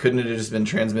floppy? Couldn't it have just been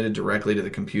transmitted directly to the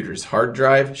computer's hard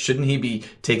drive? Shouldn't he be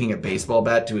taking a baseball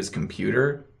bat to his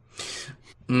computer?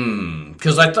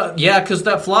 Because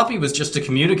that floppy was just to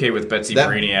communicate with Betsy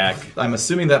Brainiac. I'm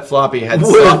assuming that floppy had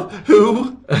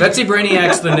who? Betsy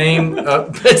Brainiac's the name.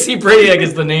 Betsy Brainiac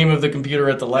is the name of the computer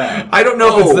at the lab. I don't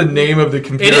know if it's the name of the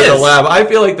computer at the lab. I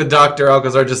feel like the Dr.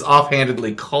 Alcazar just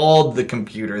offhandedly called the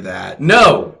computer that.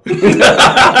 No.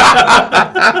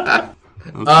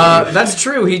 That's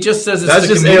true. He just says it's that's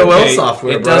just AOL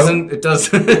software. It doesn't.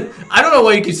 I don't know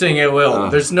why you keep saying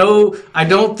AOL. I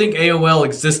don't think AOL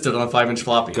existed on 5-inch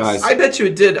floppies. Guys, I bet you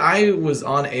it did. I was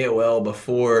on AOL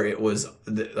before it was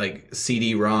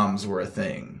CD-ROMs were a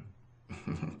thing.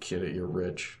 Kid it, you're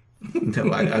rich.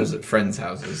 No, I was at friends'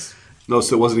 houses. No,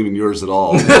 so it wasn't even yours at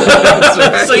all.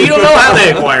 Right. So you don't know how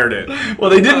they acquired it. Well,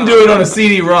 they didn't do it on a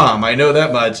CD-ROM. I know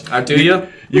that much. Do you?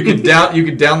 You could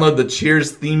download the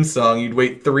Cheers theme song. You'd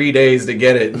wait 3 days to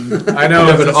get it. I know.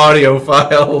 Have an audio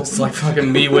file. It's like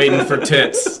fucking me waiting for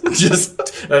tits, just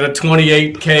at a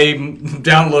 28K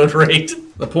download rate.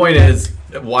 The point is,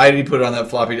 why did he put it on that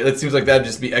floppy? It seems like that'd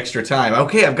just be extra time.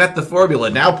 Okay, I've got the formula.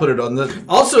 Now put it on the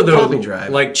floppy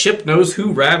drive. Chip knows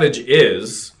who Ravage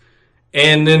is.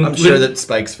 And then I'm sure that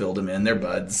Spikes filled him in. They're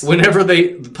buds. Whenever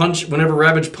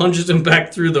Ravage punches him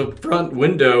back through the front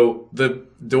window, the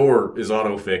door is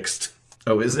auto-fixed.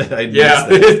 Oh, is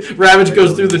it? Ravage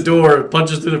goes through the door,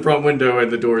 punches through the front window,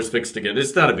 and the door is fixed again.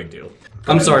 It's not a big deal.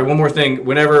 I'm sorry, one more thing.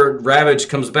 Whenever Ravage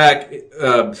comes back,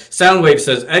 Soundwave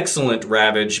says, "Excellent,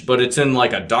 Ravage," but it's in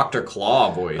like a Dr.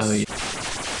 Claw voice. Oh, yeah.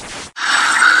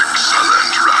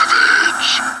 Excellent,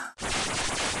 Ravage.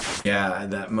 Yeah,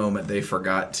 at that moment they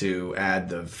forgot to add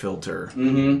the filter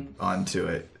onto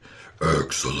it.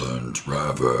 Excellent,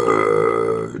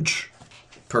 Ravage.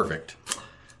 Perfect.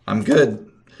 I'm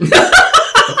good.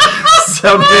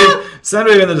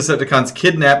 Soundwave and the Decepticons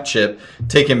kidnap Chip,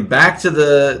 take him back to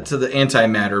the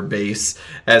antimatter base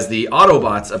as the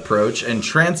Autobots approach and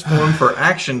transform for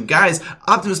action. Guys,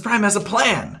 Optimus Prime has a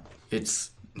plan. We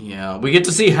get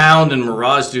to see Hound and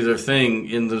Mirage do their thing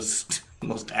in the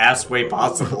most ass way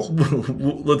possible.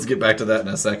 Let's get back to that in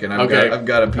a second. I've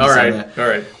got a piece on that. All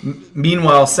right.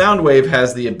 Meanwhile, Soundwave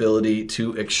has the ability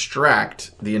to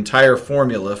extract the entire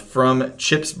formula from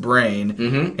Chip's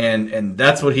brain, and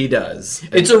that's what he does.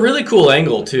 It's a really cool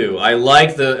angle too. I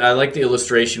like the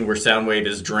illustration where Soundwave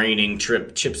is draining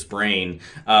Chip's brain.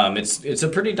 It's a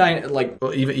pretty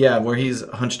where he's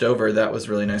hunched over. That was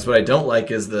really nice. What I don't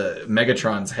like is the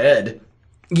Megatron's head.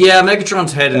 Yeah,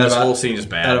 Megatron's head in this whole scene is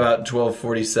bad. At about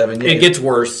 12:47. It gets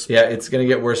worse. Yeah, it's going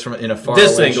to get worse in a far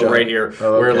this away angle shot. right here,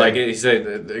 where like he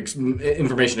said,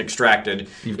 information extracted.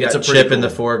 You've got Chip in the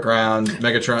foreground,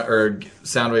 Megatron or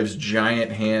Soundwave's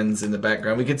giant hands in the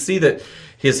background. We can see that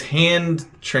his hand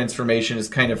transformation is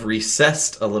kind of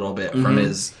recessed a little bit from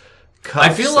his cuffs.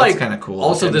 I feel like kind of cool.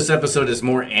 Also, this episode is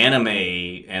more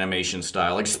animation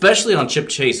style, like especially on Chip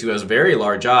Chase, who has very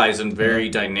large eyes and very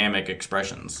dynamic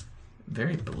expressions.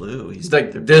 Very blue. He's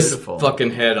like this beautiful.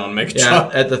 Fucking head on Megatron. Yeah,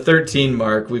 at the 13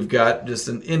 mark, we've got just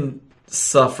an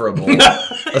insufferable.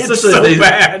 It's so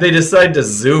bad. They decide to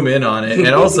zoom in on it,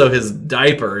 and also his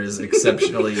diaper is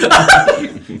exceptionally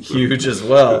huge as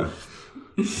well.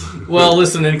 Well,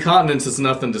 listen, incontinence is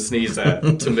nothing to sneeze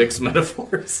at, to mix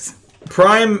metaphors.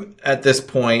 Prime, at this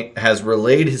point, has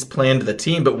relayed his plan to the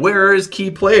team, but where are his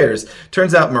key players?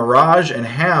 Turns out Mirage and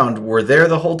Hound were there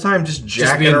the whole time, just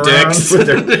jacking around dicks. with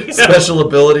their special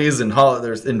abilities and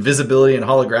there's invisibility and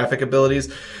holographic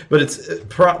abilities. But it's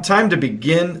time to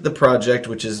begin the project,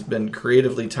 which has been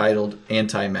creatively titled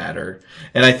Antimatter.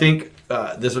 And I think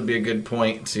this would be a good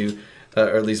point to...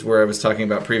 or at least where I was talking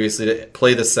about previously, to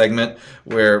play the segment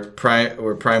where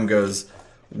Prime goes,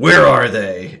 "Where are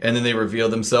they?" And then they reveal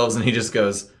themselves, and he just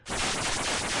goes,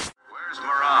 Where's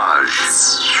Mirage?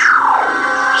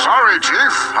 Sorry,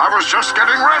 Chief. I was just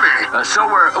getting ready. So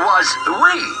was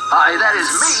we. That is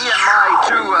me and my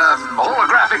two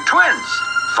holographic twins.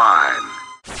 Fine.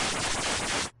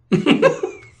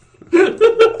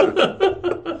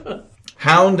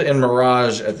 Hound and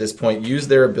Mirage at this point use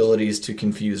their abilities to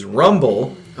confuse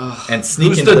Rumble and sneak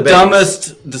Who's into the base.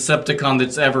 dumbest Decepticon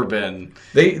that's ever been?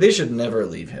 They should never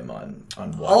leave him on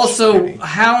watch. Also, maybe.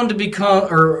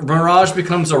 Mirage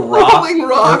becomes a rock. Rolling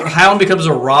rock. Or Hound becomes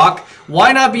a rock.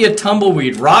 Why not be a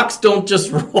tumbleweed? Rocks don't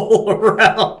just roll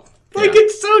around. Like,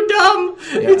 it's so dumb.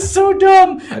 Yeah. It's so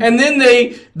dumb. And then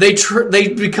they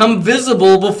become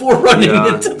visible before running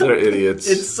into them. They're idiots.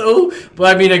 It's so...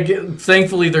 But I mean, again,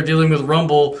 thankfully they're dealing with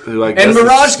Rumble. Who I And guess is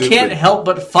Mirage stupid. can't help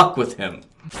but fuck with him.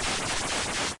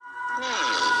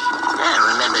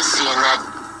 I remember seeing that.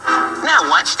 Now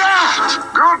what's that?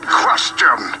 Good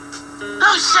question.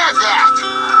 Who said that?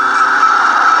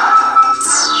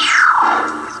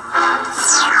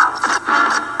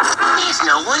 There's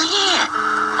no one here.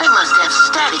 I must have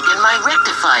static in my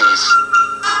rectifiers.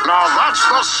 Now that's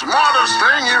the smartest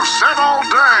thing you've said all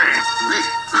day.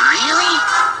 Really?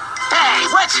 Hey,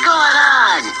 what's going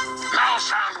on? Now,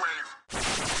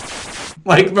 Soundwave.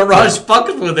 Like, Mirage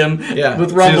fucks with him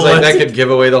with Rumble. Seems like that could give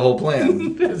away the whole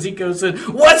plan. As he goes in,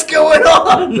 what's going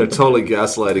on? They're totally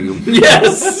gaslighting him.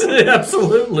 Yes,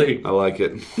 absolutely. I like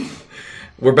it.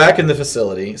 We're back in the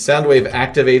facility. Soundwave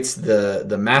activates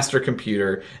the master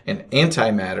computer, and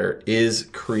antimatter is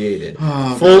created.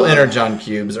 Full energon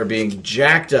cubes are being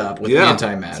jacked up with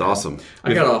antimatter. It's awesome.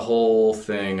 I got a whole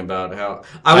thing about how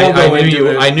I won't go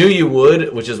into it. I knew you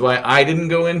would, which is why I didn't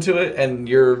go into it, and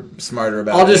you're smarter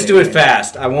about it. I'll just do it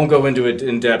fast. I won't go into it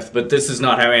in depth, but this is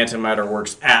not how antimatter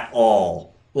works at all.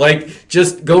 Like,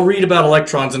 just go read about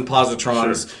electrons and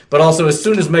positrons, but also as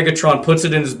soon as Megatron puts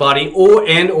it in his body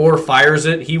or fires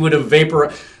it, he would have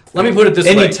vaporized. Let me put it this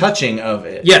way. Any touching of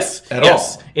it. Yes. At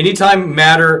all. Anytime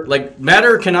matter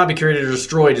cannot be created or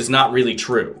destroyed is not really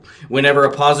true. Whenever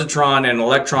a positron and an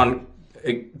electron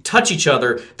touch each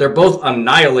other, they're both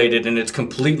annihilated and it's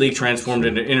completely transformed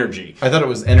into energy. I thought it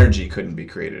was energy couldn't be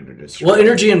created or destroyed. Well,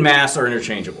 energy and mass are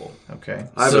interchangeable. Okay.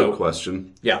 I have a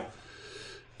question. Yeah.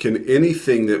 Can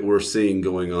anything that we're seeing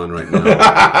going on right now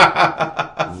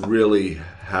really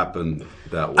happen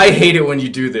that way. I hate it when you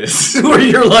do this, where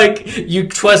you're like, you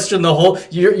question the whole.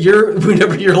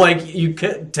 Whenever you're like, you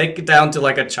take it down to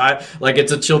like a child, like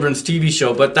it's a children's TV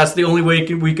show, but that's the only way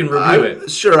we can review it.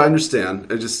 Sure, I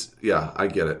understand. I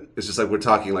get it. It's just like we're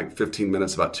talking like 15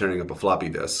 minutes about tearing up a floppy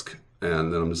disk,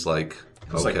 and then I'm just like,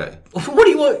 okay. Like, what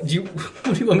do you want?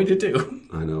 What do you want me to do?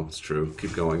 I know it's true.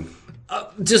 Keep going.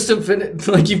 Just to finish,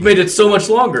 like you've made it so much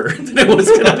longer than it was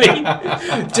going to be.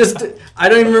 I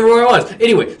don't even remember where I was.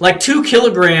 Anyway, like 2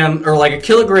 kilogram or like a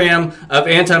kilogram of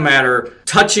antimatter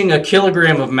touching a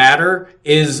kilogram of matter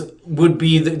would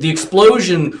be the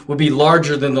explosion would be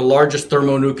larger than the largest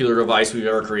thermonuclear device we've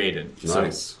ever created.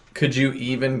 Nice. So, could you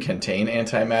even contain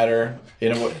antimatter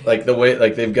in a way, like the way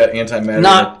like they've got antimatter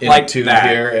Not in like a tube that.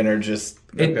 here and are just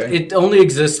okay. It only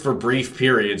exists for brief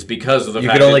periods because of the You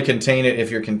fact could only that, contain it if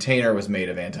your container was made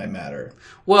of antimatter.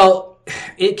 well,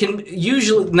 it can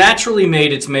usually naturally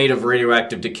made. It's made of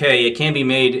radioactive decay. It can be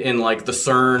made in like the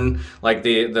CERN, like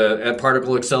the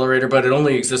particle accelerator, but it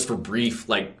only exists for brief,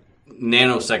 like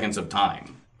nanoseconds of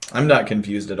time. I'm not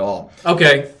confused at all.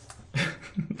 Okay.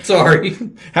 Sorry.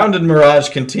 Hound and Mirage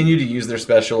continue to use their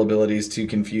special abilities to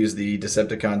confuse the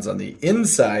Decepticons on the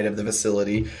inside of the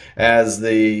facility as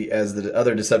the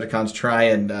other Decepticons try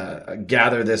and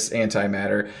gather this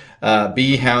antimatter.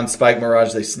 Bee, Hound, Spike,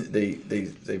 Mirage, they've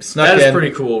snuck in. That is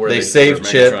pretty cool. Where they save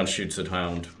Chip, Megatron shoots at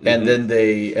Hound, and then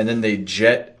they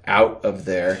jet out of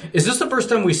there. Is this the first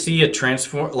time we see an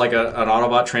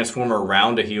Autobot transform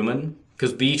around a human?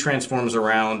 Because B transforms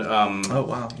around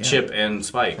Chip and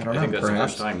Spike. I think that's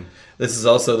perhaps. the first time. This is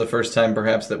also the first time,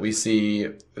 perhaps, that we see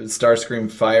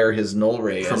Starscream fire his null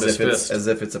ray From as his if fist.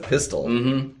 it's a pistol.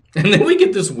 Mm-hmm. And then we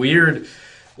get this weird,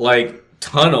 like,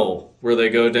 tunnel where they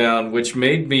go down, which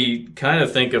made me kind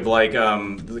of think of, like,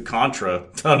 the Contra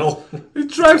tunnel. It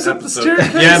drives up the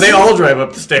stairs. Yeah, they all drive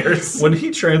up the stairs. When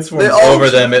he transforms over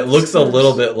them, it looks a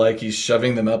little bit like he's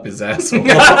shoving them up his asshole.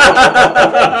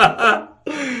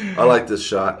 I like this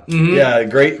shot. Mm-hmm. Yeah,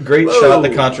 great shot,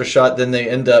 the Contra shot. Then they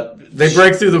end up... They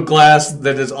break through the glass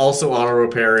that is also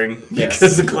auto-repairing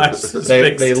because the glass is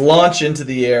fixed. They launch into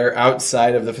the air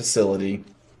outside of the facility.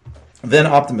 Then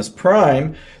Optimus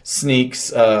Prime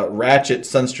sneaks Ratchet,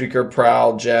 Sunstreaker,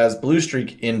 Prowl, Jazz,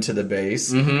 Bluestreak into the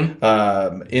base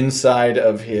inside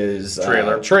of his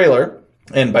trailer.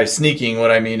 And by sneaking, what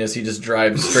I mean is he just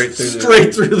drives straight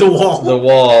through the wall. The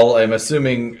wall, I'm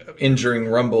assuming injuring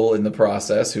Rumble in the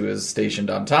process, who is stationed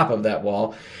on top of that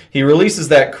wall. He releases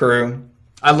that crew.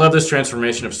 I love this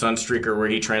transformation of Sunstreaker where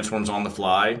he transforms on the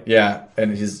fly. Yeah,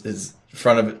 and his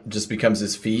front of it just becomes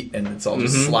his feet, and it's all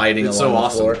just sliding It's along so the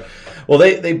awesome. floor. Well,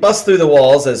 they bust through the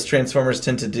walls, as Transformers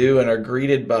tend to do, and are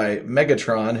greeted by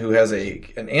Megatron, who has an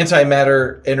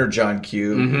antimatter energon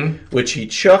cube, which he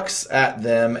chucks at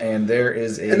them, and there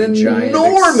is An giant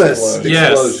enormous explosion.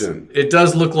 explosion. Yes, it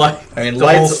does look like I mean, the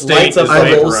whole lights state up is the whole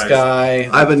vaporized. sky.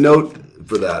 I have a note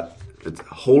for that.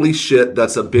 Holy shit,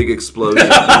 that's a big explosion.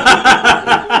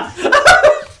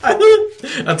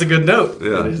 That's a good note.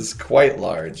 Yeah. It is quite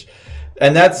large.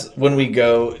 And that's when we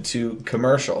go to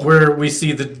commercial. Where we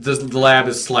see the lab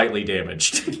is slightly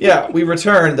damaged. Yeah, we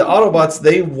return. The Autobots,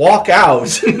 they walk out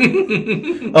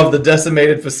of the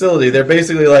decimated facility. They're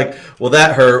basically like, well,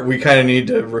 that hurt. We kind of need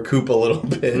to recoup a little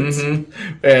bit.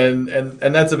 And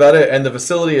that's about it. And the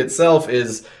facility itself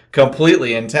is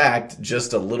completely intact,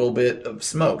 just a little bit of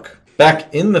smoke.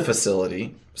 Back in the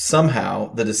facility,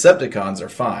 somehow, the Decepticons are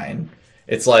fine.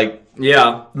 It's like,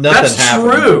 Yeah, Nothing that's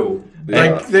happened. true. Yeah.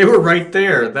 Like they were right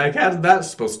there. Like how's that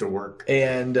supposed to work?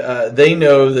 and they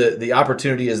know that the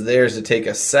opportunity is theirs to take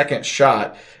a second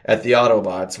shot at the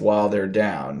Autobots while they're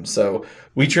down. So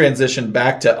we transition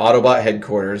back to Autobot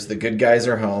headquarters. The good guys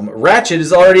are home. Ratchet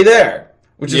is already there,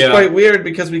 which is quite weird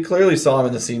because we clearly saw him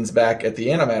in the scenes back at the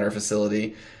antimatter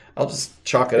facility. I'll just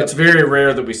chalk it It's up. very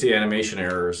rare that we see animation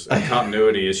errors and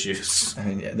continuity issues. I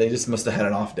mean, yeah, they just must have had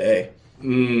an off day.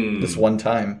 This one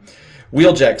time.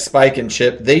 Wheeljack, Spike, and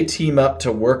Chip, they team up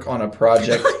to work on a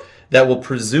project that will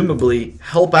presumably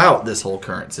help out this whole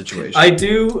current situation. I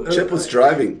do. Chip was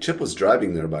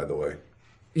driving there, by the way.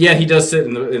 Yeah, he does sit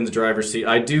in the driver's seat.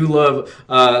 I do love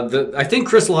I think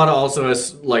Chris Latta also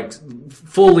has like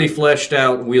fully fleshed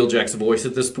out Wheeljack's voice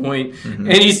at this point,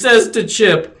 and he says to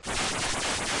Chip,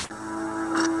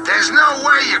 There's no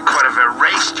way you could have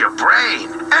erased your brain.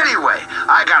 Anyway,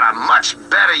 I got a much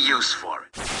better use for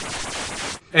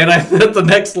it. and I thought the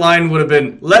next line would have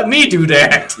been, "Let me do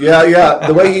that." Yeah.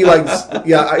 The way he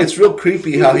it's real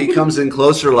creepy how he comes in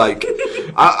closer. Like,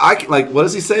 I like. What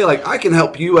does he say? Like, I can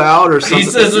help you out or something. He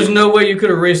says, "There's no way you could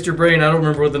have erased your brain." I don't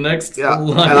remember what the next Yeah,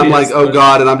 line and I'm is, like, oh but-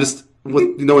 god, and I'm just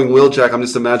with knowing Wheeljack, I'm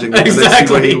just imagining and then see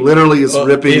Exactly. where he literally is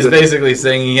ripping. He's basically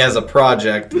saying he has a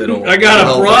project that'll. I got a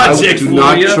help. project. I do for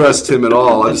not ya. trust him at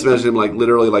all. I just imagine him like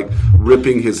literally like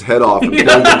ripping his head off and pulling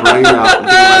the brain out and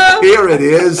being like, "Here it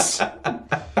is."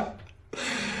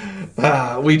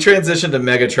 We transition to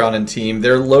Megatron and team.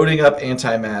 They're loading up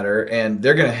antimatter, and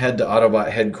they're going to head to Autobot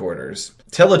headquarters.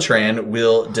 Teletran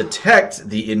will detect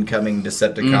the incoming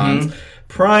Decepticons.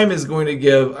 Prime is going to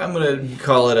give, I'm going to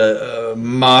call it a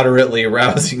moderately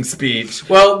rousing speech.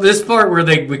 Well, this part where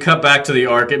we cut back to the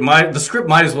arc, the script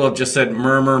might as well have just said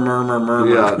murmur, murmur,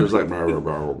 murmur. Yeah, there's like.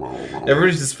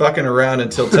 Everybody's just fucking around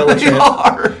until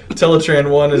Teletran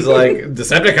 1 is like,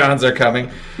 Decepticons are coming.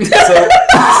 So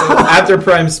after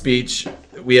Prime's speech,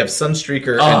 we have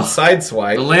Sunstreaker and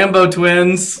Sideswipe. The Lambo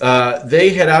twins. They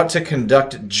head out to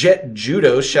conduct jet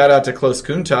judo. Shout out to Close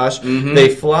Kuntosh.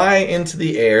 They fly into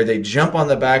the air. They jump on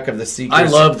the back of the Seekers. I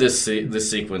love this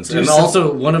sequence. And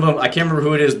also, one of them, I can't remember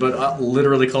who it is, but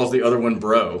literally calls the other one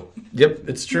bro. Yep,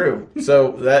 it's true.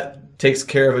 So that takes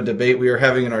care of a debate we were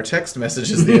having in our text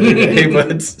messages the other day.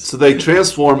 But So they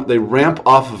transform. They ramp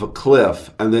off of a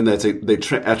cliff, and then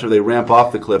after they ramp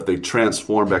off the cliff, they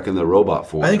transform back in their robot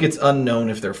form. I think it's unknown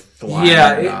if they're flying or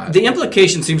Yeah, not. the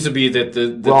implication seems to be that the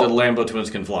Lambo twins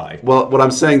can fly. Well, what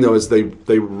I'm saying though is they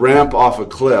ramp off a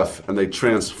cliff and they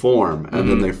transform, and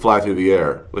then they fly through the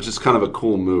air, which is kind of a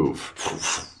cool move.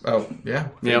 Oh, yeah.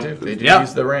 Yep. They do Yep.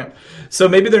 use the ramp. So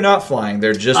maybe they're not flying.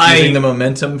 They're just using the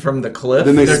momentum from the cliff.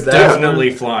 Then They're step,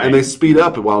 definitely flying. and they speed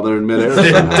up while they're in midair.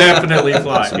 They're somehow. definitely It's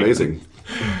flying. amazing.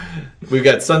 We've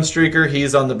got Sunstreaker.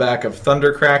 He's on the back of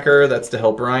Thundercracker. That's to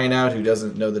help Ryan out, who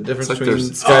doesn't know the difference like between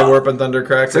there's- Skywarp and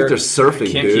Thundercracker. It's like they're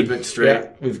surfing, Can't dude. keep it straight. Yeah,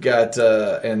 we've got,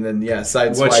 and then,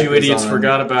 Sideswipe. What you is idiots on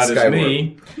forgot about is Skywarp.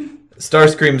 me.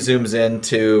 Starscream zooms in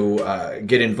to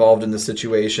get involved in the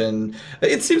situation.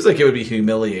 It seems like it would be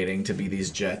humiliating to be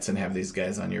these jets and have these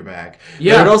guys on your back.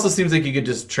 Yeah. But it also seems like you could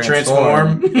just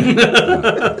transform.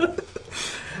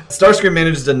 Starscream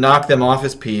manages to knock them off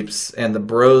his peeps, and the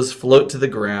bros float to the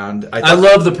ground. I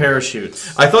love the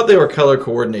parachutes. I thought they were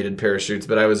color-coordinated parachutes,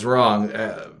 but I was wrong.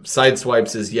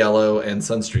 Sideswipes is yellow, and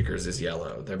Sunstreaker's is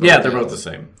yellow. They're They're yellow. both the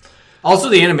same. Also,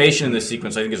 the animation in this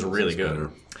sequence I think is really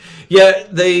good. Yeah,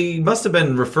 they must have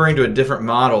been referring to a different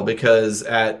model because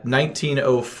at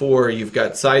 1904 you've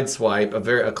got Sideswipe,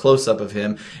 a close-up of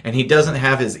him, and he doesn't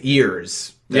have his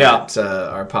ears that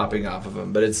are popping off of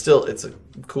him. But it's a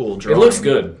cool It drawing. looks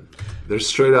good. They're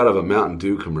straight out of a Mountain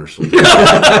Dew commercial. Do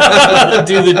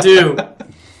the do.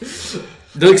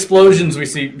 The explosions we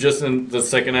see just in the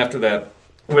second after that,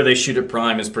 where they shoot at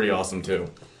Prime, is pretty awesome too.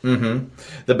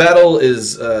 The battle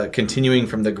is continuing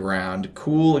from the ground.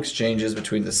 Cool exchanges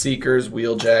between the Seekers,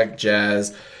 Wheeljack,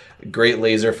 Jazz, great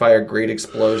laser fire, great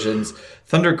explosions.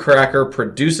 Thundercracker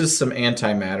produces some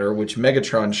antimatter, which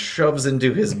Megatron shoves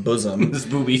into his bosom. His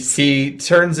boobies. He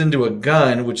turns into a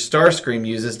gun, which Starscream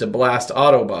uses to blast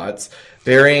Autobots,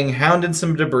 burying Hound in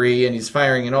some debris, and he's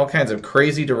firing in all kinds of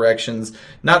crazy directions,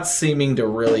 not seeming to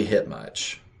really hit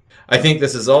much. I think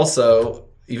this is also,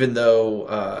 even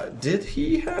though, did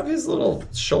he have his little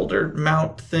shoulder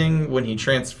mount thing when he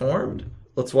transformed?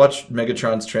 Let's watch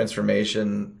Megatron's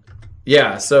transformation.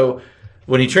 Yeah, so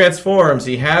when he transforms,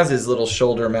 he has his little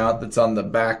shoulder mount that's on the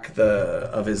back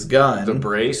of his gun. The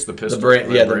brace, the pistol.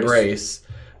 The brace.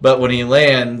 But when he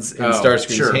lands in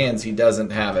Starscream's sure. hands, he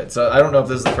doesn't have it. So I don't know if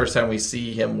this is the first time we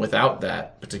see him without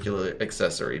that particular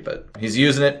accessory, but he's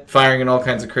using it, firing in all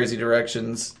kinds of crazy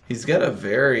directions. He's got a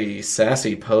very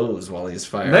sassy pose while he's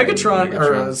firing. Megatron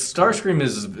or Starscream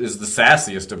is the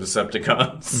sassiest of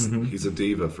Decepticons. He's a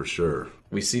diva for sure.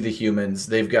 We see the humans.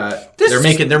 They're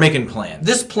making plans.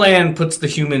 This plan puts the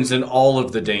humans in all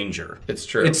of the danger. It's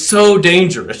true. It's so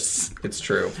dangerous. It's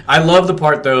true. I love the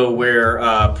part though where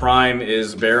Prime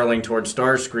is barreling towards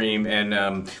Starscream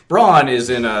and Brawn is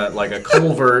in a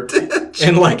culvert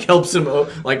and helps him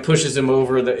pushes him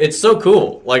over It's so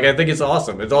cool. I think it's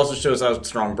awesome. It also shows how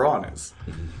strong Brawn is.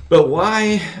 But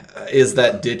why is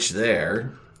that ditch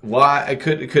there? Why I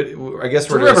guess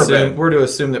we're to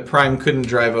assume that Prime couldn't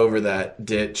drive over that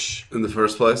ditch In the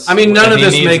first place? I mean, none of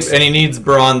this makes and he needs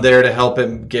Brawn there to help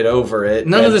him get over it.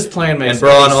 None of this plan makes and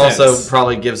Brawn any also sense.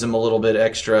 probably gives him a little bit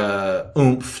extra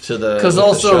oomph to the Because with the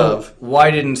also, shove. why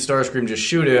didn't Starscream just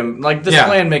shoot him? This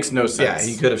plan makes no sense.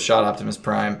 Yeah, he could have shot Optimus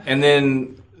Prime. And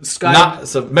then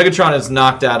So Megatron is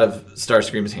knocked out of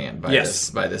Starscream's hand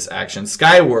by this action.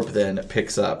 Skywarp then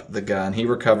picks up the gun. He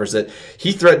recovers it.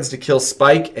 He threatens to kill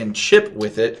Spike and Chip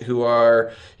with it, who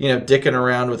are dicking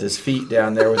around with his feet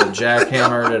down there with a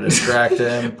jackhammer to distract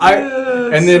him.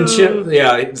 And then Chip,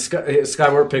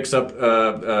 Skywarp picks up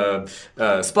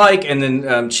Spike, and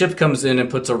then Chip comes in and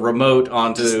puts a remote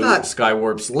onto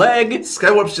Skywarp's leg.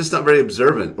 Skywarp's just not very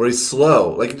observant, or he's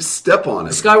slow. Like, just step on it.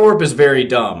 Skywarp is very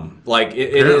dumb. Like,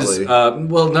 it is.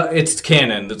 It's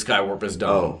canon that Skywarp is dumb.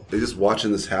 Oh, he's just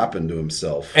watching this happen to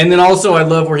himself. And then also, I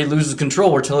love where he loses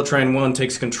control, where Teletran 1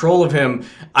 takes control of him.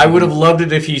 I would have loved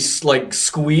it if he,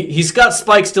 he's got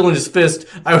Spike still in his fist.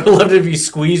 I would have loved it if he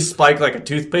squeezed Spike like a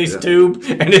toothpaste tube,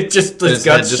 and it just, his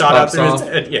gut shot out through his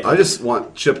head. Yeah. I just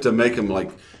want Chip to make him,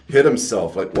 hit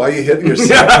himself. Like, why are you hitting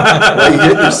yourself? Why are you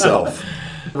hitting yourself?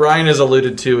 Ryan has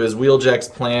alluded to as Wheeljack's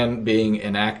plan being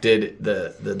enacted.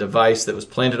 The device that was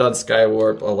planted on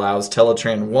Skywarp allows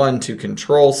Teletran 1 to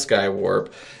control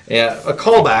Skywarp. A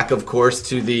callback, of course,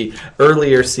 to the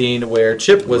earlier scene where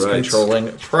Chip was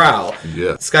controlling Prowl.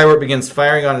 Yeah. Skyward begins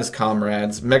firing on his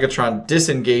comrades. Megatron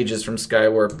disengages from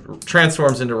Skywarp,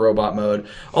 transforms into robot mode.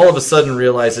 All of a sudden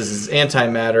realizes his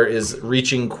antimatter is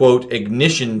reaching, quote,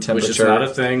 ignition temperature. Which is not a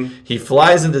thing. He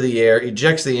flies into the air,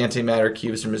 ejects the antimatter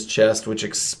cubes from his chest, which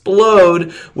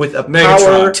explode with a Megatron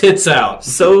power tits out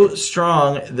so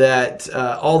strong that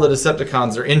all the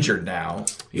Decepticons are injured now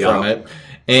from it.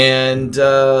 And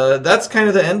that's kind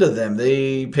of the end of them.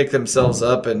 They pick themselves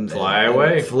up and fly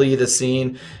away, and flee the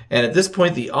scene. And at this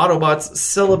point, the Autobots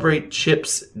celebrate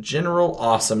Chip's general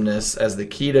awesomeness as the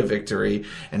key to victory.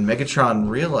 And Megatron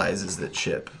realizes that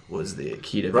Chip was the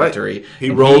key to victory.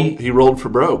 He rolled for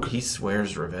broke. He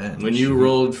swears revenge. When you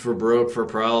rolled for broke for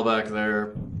Prowl back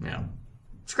there,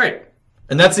 it's great.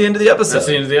 And that's the end of the episode. That's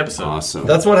the end of the episode. Awesome.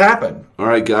 That's what happened. All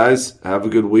right, guys. Have a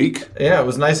good week. Yeah, it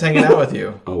was nice hanging out with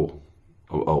you.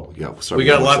 Oh, yeah. Sorry. We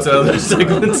got lots of other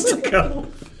segments to go.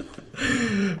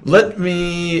 Let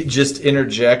me just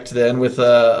interject then with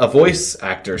a voice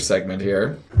actor segment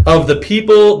here. Of the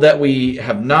people that we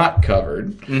have not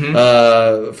covered,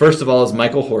 first of all is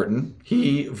Michael Horton.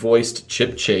 He voiced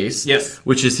Chip Chase,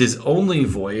 which is his only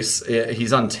voice.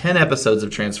 He's on 10 episodes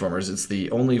of Transformers. It's the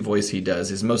only voice he does.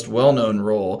 His most well-known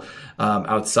role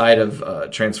outside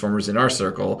of Transformers in our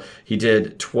circle, he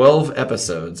did 12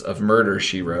 episodes of Murder,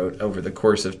 She Wrote over the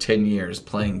course of 10 years,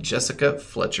 playing Jessica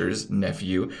Fletcher's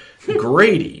nephew,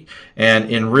 Grady. And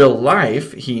in real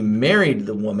life, he married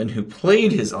the woman who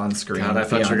played his on-screen God, I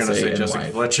thought you were going to say Jessica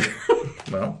wife. Fletcher.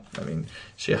 Well, I mean,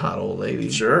 she a hot old lady.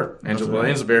 Sure. Angela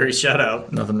Lansbury, shout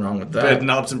out. Nothing wrong with that. Bed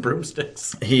knobs and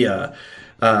broomsticks. He,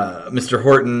 Mr.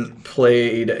 Horton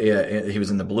played, he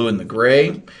was in The Blue and the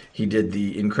Gray. He did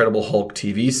the Incredible Hulk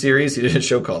TV series. He did a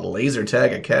show called Laser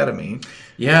Tag Academy.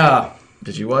 Yeah.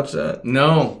 Did you watch that?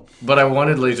 No. But I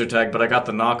wanted laser tag, but I got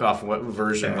the knockoff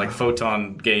version, like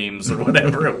Photon Games or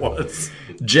whatever it was.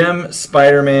 Gem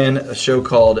Spider-Man, a show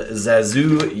called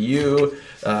Zazu U,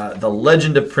 The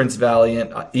Legend of Prince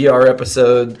Valiant, ER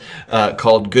episode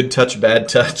called Good Touch, Bad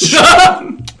Touch.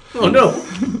 Oh, no.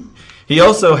 He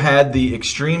also had the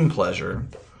extreme pleasure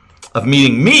of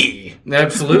meeting me.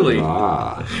 Absolutely.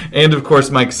 And, of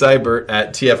course, Mike Seibert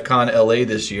at TFCon LA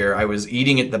this year. I was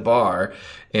eating at the bar,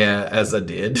 as I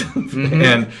did.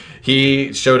 And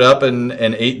he showed up and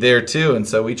ate there, too. And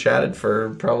so we chatted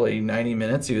for probably 90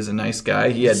 minutes. He was a nice guy.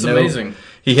 It's amazing.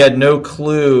 He had no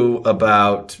clue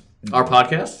about our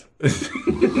podcast.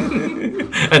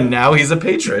 And now he's a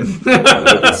patron.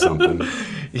 That's something.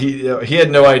 He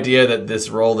had no idea that this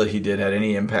role that he did had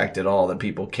any impact at all, that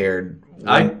people cared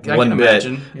I can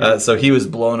imagine. Yeah. So he was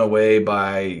blown away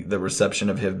by the reception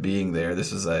of him being there.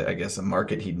 This was, I guess, a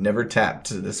market he'd never tapped,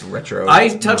 this retro. I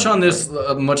touch on this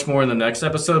much more in the next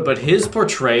episode, but his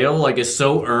portrayal is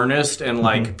so earnest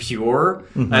and pure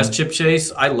as Chip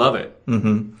Chase. I love it.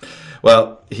 Mm-hmm.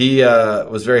 Well, he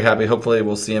was very happy. Hopefully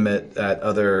we'll see him at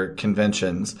other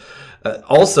conventions.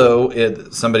 Also,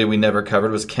 somebody we never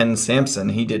covered was Ken Sampson.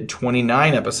 He did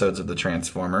 29 episodes of The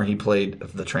Transformer. He played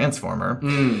the Transformer.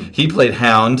 He played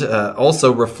Hound,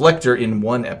 also Reflector in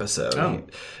one episode. Oh.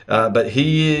 But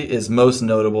he is most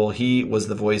notable. He was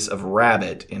the voice of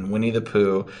Rabbit in Winnie the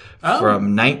Pooh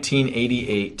from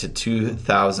 1988 to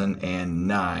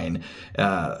 2009.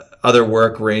 Other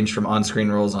work ranged from on-screen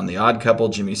roles on The Odd Couple,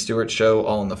 Jimmy Stewart Show,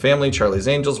 All in the Family, Charlie's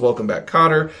Angels, Welcome Back,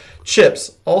 Kotter.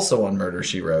 Chips, also on Murder,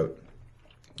 She Wrote.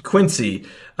 Quincy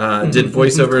did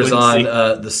voiceovers on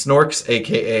the Snorks,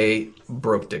 a.k.a.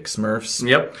 Broke Dick Smurfs.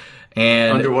 Yep.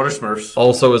 And Underwater Smurfs.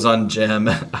 also is on Gem.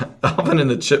 Alvin and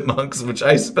the Chipmunks, which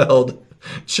I spelled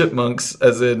chipmunks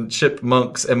as in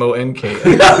chipmunks, M-O-N-K.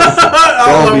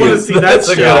 I want to see that That's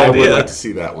a good show. I would idea. like to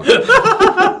see that one.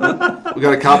 We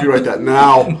got to copyright that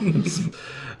now.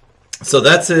 So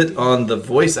that's it on the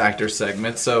voice actor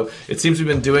segment. So it seems we've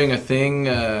been doing a thing,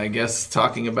 I guess,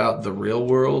 talking about the real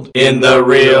world. In the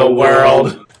real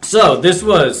world. So, this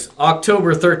was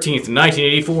October 13th,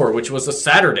 1984, which was a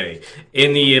Saturday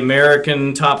in the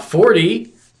American Top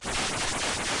 40.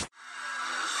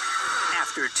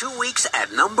 After 2 weeks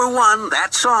at number 1,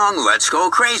 that song, Let's Go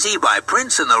Crazy by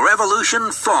Prince and the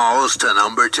Revolution, falls to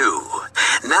number 2.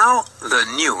 Now, the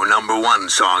new number 1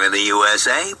 song in the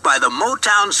USA by the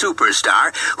Motown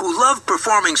superstar who loved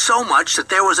performing so much that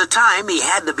there was a time he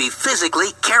had to be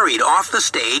physically carried off the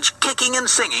stage, kicking and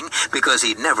singing because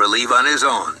he'd never leave on his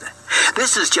own.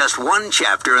 This is just one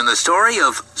chapter in the story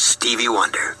of Stevie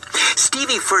Wonder.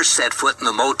 Stevie first set foot in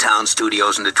the Motown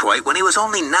studios in Detroit when he was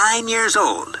only 9 years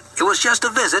old. It was just a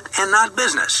visit and not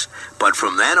business. But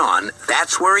from then on,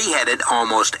 that's where he headed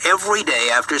almost every day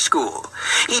after school.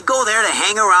 He'd go there to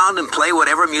hang around and play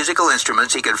whatever musical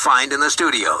instruments he could find in the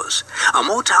studios. A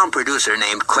Motown producer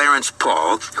named Clarence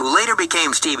Paul, who later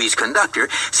became Stevie's conductor,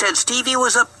 said Stevie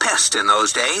was a pest in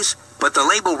those days. But the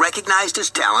label recognized his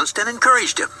talents and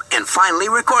encouraged him, and finally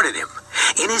recorded him.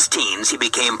 In his teens, he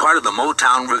became part of the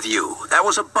Motown Revue. That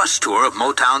was a bus tour of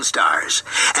Motown stars.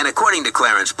 And according to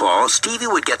Clarence Paul, Stevie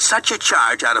would get such a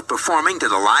charge out of performing to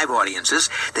the live audiences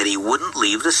that he wouldn't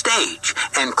leave the stage.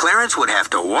 And Clarence would have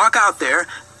to walk out there,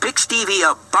 pick Stevie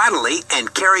up bodily,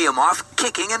 and carry him off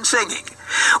kicking and singing.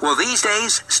 Well, these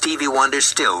days, Stevie Wonder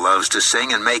still loves to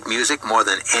sing and make music more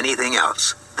than anything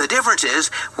else. The difference is,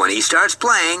 when he starts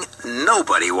playing,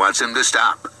 nobody wants him to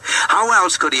stop. How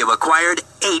else could he have acquired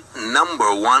 8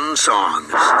 number 1 songs?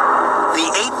 The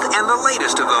 8th and the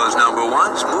latest of those number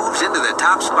 1s moves into the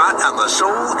top spot on the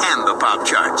soul and the pop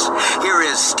charts. Here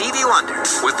is Stevie Wonder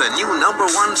with the new number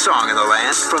 1 song in the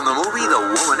land from the movie The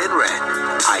Woman in Red.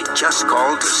 I just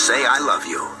called to say I love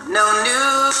you. No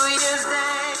New Year's Day.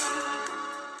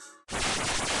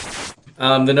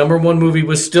 The number 1 movie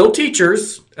was still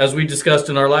Teachers, as we discussed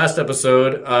in our last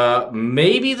episode.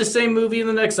 Maybe the same movie in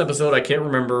the next episode. I can't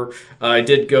remember. I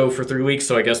did go for 3 weeks,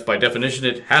 so I guess by definition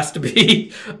it has to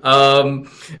be. On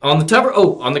the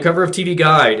cover of TV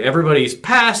Guide, everybody's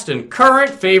past and current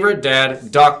favorite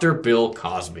dad, Dr. Bill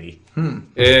Cosby.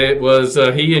 It was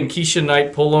he and Keisha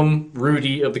Knight Pullum,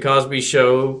 Rudy of The Cosby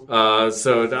Show.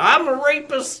 So I'm a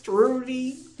rapist,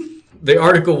 Rudy. The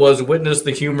article was Witness the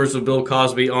Humors of Bill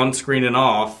Cosby on screen and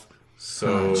off.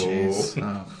 So,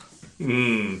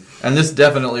 And this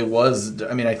definitely was,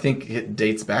 I mean, I think it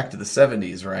dates back to the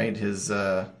 70s, right? His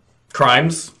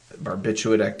crimes,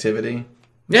 barbiturate activity.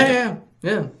 Yeah.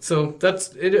 So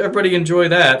that's it. Everybody enjoy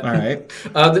that. All right.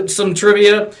 Some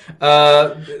trivia.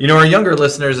 Our younger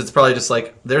listeners, it's probably just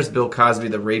like, there's Bill Cosby,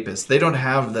 the rapist. They don't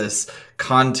have this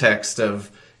context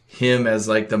of him as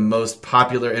like the most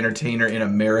popular entertainer in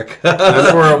America for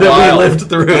a while. that we lived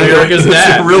through. America's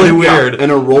dad. It's really weird. And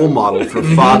a role model for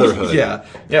fatherhood.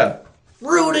 Yeah.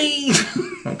 Rudy.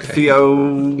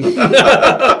 Theo.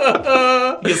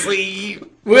 You see.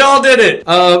 We all did it.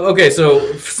 Okay,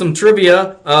 so some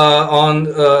trivia. On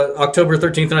October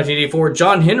 13th, 1984,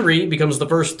 John Henry becomes the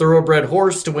first thoroughbred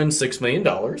horse to win $6 million.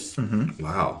 Mm-hmm.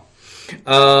 Wow.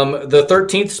 The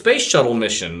 13th Space Shuttle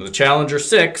mission, the Challenger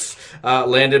 6,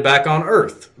 landed back on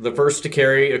Earth. The first to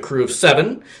carry a crew of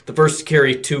 7. The first to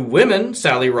carry 2 women,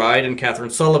 Sally Ride and Catherine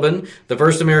Sullivan. The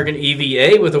first American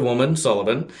EVA with a woman,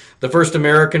 Sullivan. The first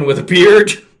American with a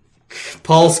beard,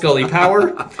 Paul Scully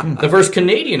Power. The first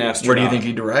Canadian astronaut. Where do you think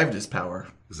he derived his power?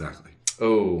 Exactly.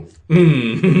 Oh.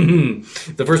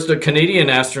 The first Canadian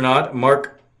astronaut,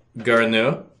 Marc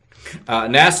Garneau.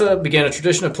 NASA began a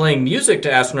tradition of playing music to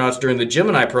astronauts during the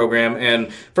Gemini program,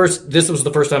 and this was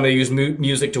the first time they used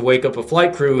music to wake up a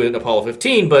flight crew in Apollo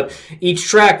 15, but each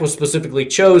track was specifically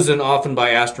chosen, often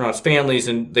by astronauts' families,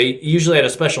 and they usually had a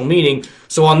special meaning.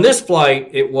 So on this flight,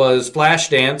 it was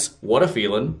Flashdance, What a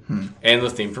Feeling, and the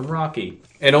theme from Rocky.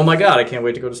 And oh my god, I can't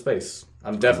wait to go to space.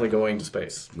 I'm definitely going to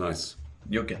space. Nice.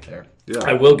 You'll get there, Yeah.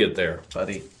 I will get there.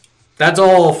 buddy. That's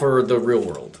all for the real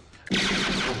world.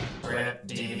 Script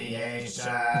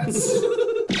deviations.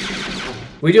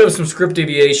 We do have some script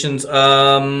deviations.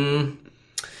 On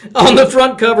the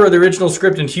front cover of the original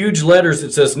script in huge letters,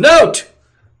 it says, "Note!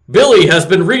 Billy has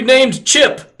been renamed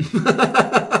Chip."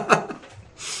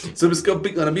 So it's going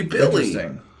to be Billy.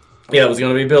 Interesting. Yeah, it was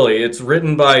going to be Billy. It's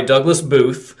written by Douglas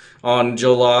Booth on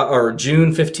June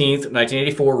 15th,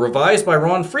 1984, revised by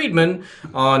Ron Friedman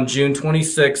on June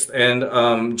 26th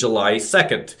and July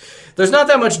 2nd. There's not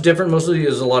that much different. Mostly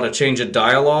there's a lot of change of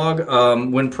dialogue.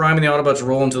 When Prime and the Autobots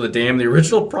roll into the dam, the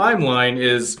original Prime line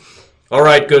is, "All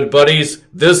right, good buddies,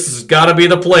 this has got to be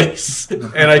the place."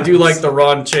 And I do like the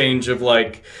Ron change of,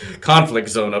 like, conflict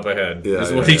zone up ahead. Yeah,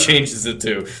 is what he changes it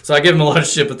to. So I give him a lot of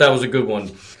shit, but that was a good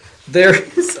one. There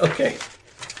is... Okay.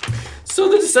 So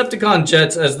the Decepticon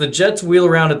jets, as the jets wheel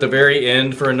around at the very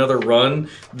end for another run,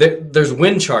 there's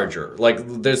Windcharger. Like,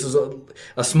 there's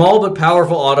a small but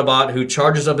powerful Autobot who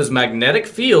charges up his magnetic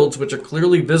fields, which are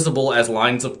clearly visible as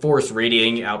lines of force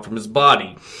radiating out from his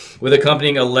body, with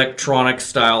accompanying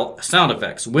electronic-style sound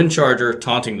effects. Windcharger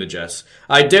taunting the jets.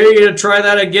 "I dare you to try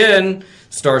that again!"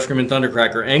 Starscream and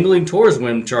Thundercracker angling towards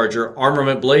Windcharger,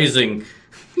 armament blazing.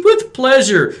 "With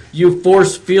pleasure, you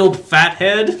force field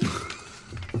fathead!"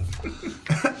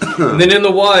 And then in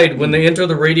the wide, when they enter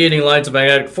the radiating lines of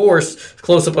magnetic force,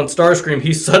 close up on Starscream,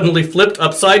 he's suddenly flipped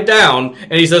upside down,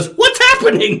 and he says, "What's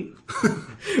happening?"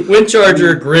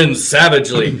 Windcharger grins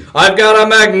savagely. "I've got a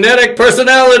magnetic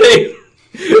personality!"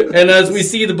 And as we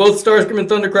see, both Starscream and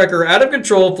Thundercracker are out of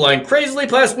control, flying crazily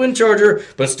past Windcharger,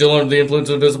 but still under the influence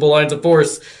of invisible lines of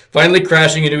force, finally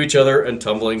crashing into each other and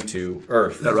tumbling to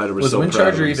Earth. That writer was Was so proud of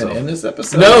Windcharger even himself. in this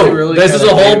episode? No, They really this is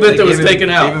kinda a whole gave- bit they that was gave him- taken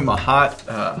out. Gave him a hot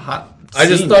I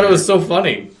just scene thought it there. was so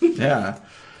funny. Yeah.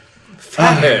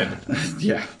 Fathead.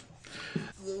 Yeah.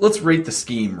 Let's rate the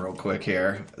scheme real quick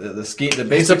here. The scheme, the It's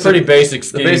basics a pretty of, basic The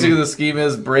scheme. basic of the scheme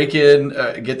is break in,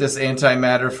 get this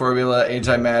antimatter formula.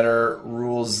 Antimatter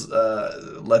rules,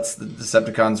 lets the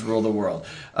Decepticons rule the world.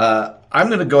 I'm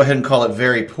going to go ahead and call it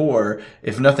very poor,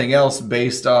 if nothing else,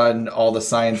 based on all the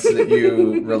science that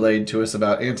you relayed to us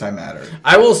about antimatter.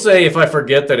 I will say, if I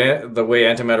forget that the way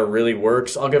antimatter really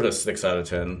works, I'll give it a 6 out of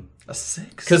 10. A 6?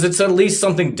 Because it's at least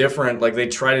something different. Like, they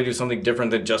try to do something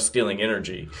different than just stealing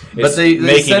energy. But It's they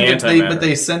making sent it,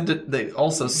 antimatter. they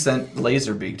also sent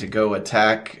Laserbeak to go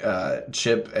attack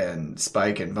Chip and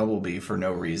Spike and Bumblebee for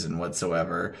no reason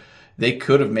whatsoever. They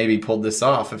could have maybe pulled this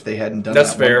off if they hadn't done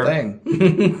That's that fair. one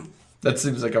thing. That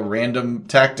seems like a random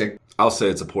tactic. I'll say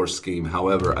it's a poor scheme.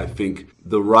 However, I think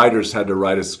the writers had to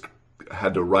write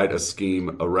a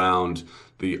scheme around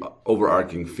the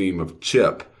overarching theme of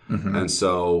Chip, and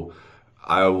so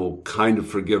I will kind of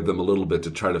forgive them a little bit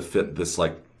to try to fit this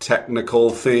like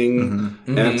technical thing,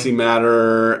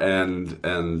 antimatter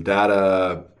and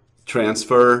data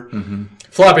transfer.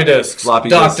 Floppy disks. Floppy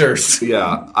doctors. disks.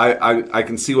 Yeah, I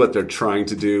can see what they're trying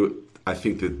to do. I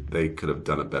think that they could have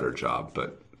done a better job,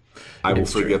 but I will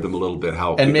forgive them a little bit.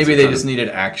 And maybe they just needed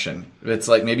action. It's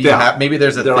like maybe maybe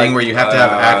there's a thing like, where you have to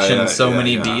have action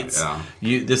many yeah, beats.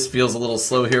 yeah. This feels a little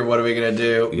slow here. What are we gonna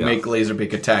do? Yeah. Make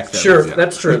Laserbeak attack them. Sure,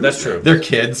 that's true. That's true. They're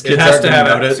kids. Kids has aren't to going have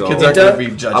to it. notice. So- Kids It aren't going to does-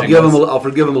 be judging. I'll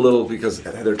forgive them a little because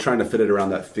they're trying to fit it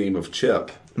around that theme of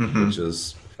Chip, which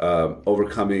is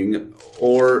overcoming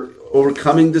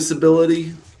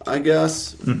disability, I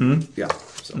guess. Yeah.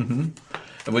 So.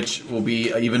 Which will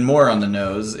be even more on the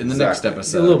nose in the next Exactly.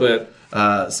 episode. A little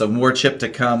bit. So more Chip to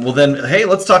come. Well, then, hey,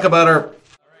 let's talk about our.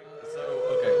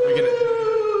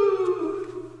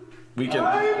 We can.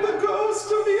 I'm the ghost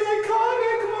of the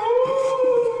iconic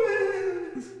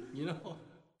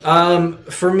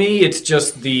moment. For me, it's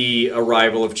just the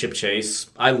arrival of Chip Chase.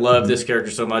 I love this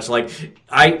character so much. Like,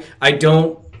 I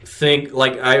don't think,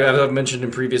 like I've mentioned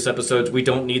in previous episodes, we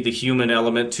don't need the human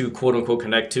element to quote unquote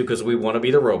connect to because we want to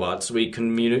be the robots. We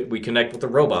connect with the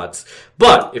robots.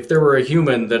 But if there were a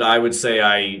human that I would say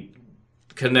I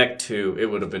connect to, it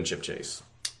would have been Chip Chase.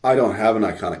 I don't have an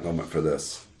iconic moment for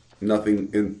this.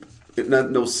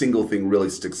 No single thing really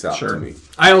sticks out to me.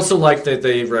 I also like that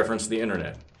they reference the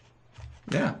internet.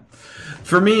 Yeah.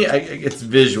 For me, it's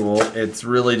visual. It's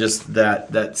really just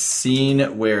that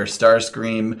scene where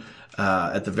Starscream,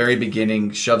 at the very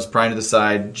beginning, shoves Prime to the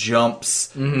side,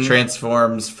 jumps,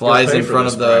 transforms, flies pay in for front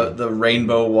this, of Prime. the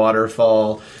rainbow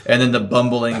waterfall, and then the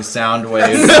bumbling sound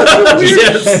waves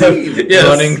Yes.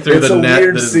 running through It's the a net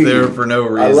weird that is scene. there for no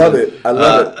reason. I love it. I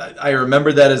love it. I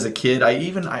remember that as a kid.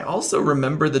 I also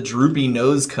remember the droopy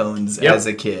nose cones Yep. as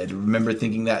a kid. Remember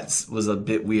thinking that was a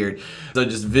bit weird. So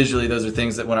just visually, those are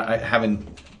things that when I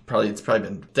haven't it's probably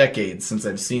been decades since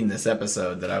I've seen this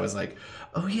episode that I was like,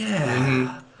 oh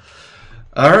yeah.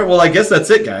 All right, well I guess that's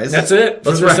it, guys. That's it.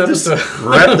 Let's for wrap this this episode.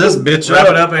 wrap this bitch Wrap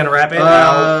up. it up and wrap it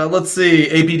out. Let's see.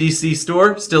 APDC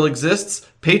store still exists.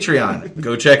 Patreon.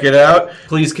 Go check it out.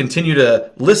 Please continue to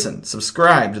listen,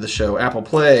 subscribe to the show. Apple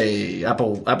Play,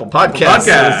 Apple Podcasts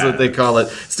Podcast. is what they call it.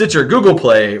 Stitcher, Google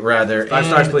Play, rather. 5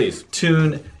 stars, And please.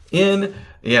 Tune in.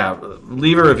 Yeah,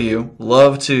 leave a review.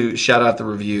 Love to shout out the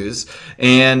reviews.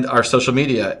 And our social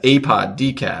media,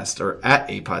 APODcast, or at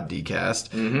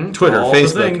APODcast. Twitter, All the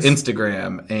Facebook, things.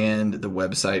 Instagram, and the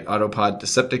website,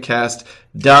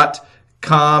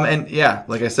 autopoddecepticast.com. And yeah,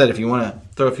 like I said, if you want to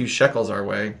throw a few shekels our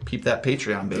way, peep that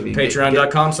Patreon, baby.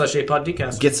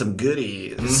 Patreon.com/APODcast. Get some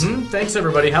goodies. Thanks,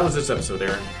 everybody. How was this episode,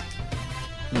 Aaron?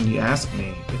 When you ask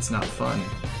me, it's not fun.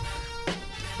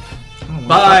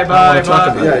 Bye, bye,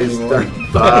 bye. Yeah, he's done.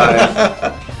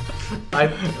 Bye.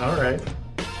 All right.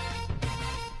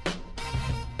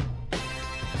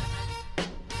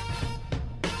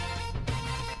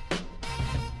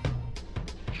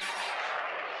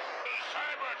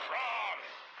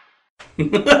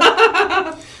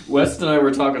 Wes and I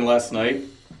were talking last night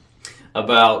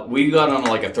about, we got on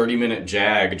like a 30-minute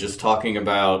jag just talking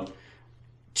about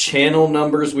channel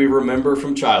numbers we remember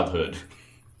from childhood.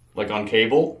 Like on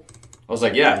cable. I was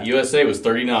like, yeah, USA was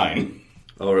 39.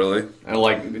 Oh, really? And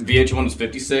like VH1 was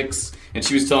 56. And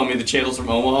she was telling me the channels from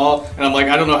Omaha. And I'm like,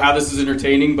 I don't know how this is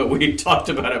entertaining, but we talked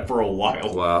about it for a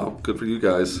while. Wow, good for you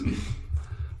guys.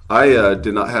 I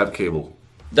did not have cable.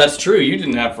 That's true. You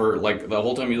didn't have for like the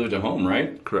whole time you lived at home,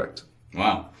 right? Correct.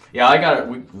 Wow. Yeah, I got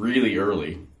it really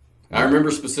early. I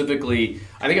remember specifically,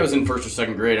 I think I was in first or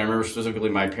second grade, I remember specifically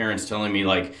my parents telling me,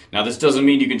 like, now this doesn't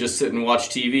mean you can just sit and watch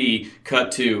TV,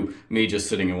 cut to me just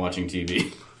sitting and watching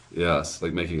TV. Yes,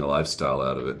 like making a lifestyle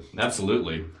out of it.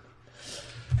 Absolutely.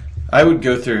 I would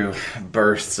go through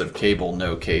bursts of cable,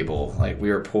 no cable. Like, we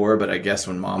were poor, but I guess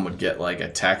when Mom would get, like, a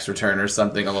tax return or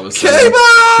something, all of a sudden...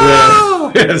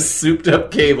 Cable! We had souped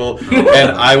up cable,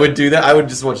 and I would do that. I would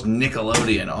just watch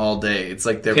Nickelodeon all day. It's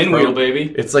like their... Pinwheel,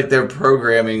 baby. It's like their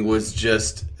programming was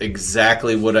just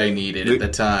exactly what I needed at the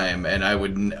time, and I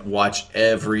would watch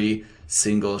every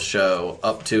single show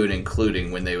up to and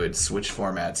including when they would switch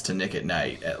formats to Nick at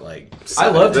Night at, like... I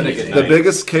loved The Nick at The Night.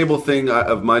 biggest cable thing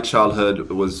of my childhood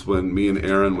was when me and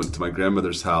Aaron went to my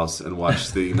grandmother's house and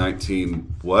watched the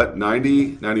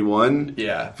 91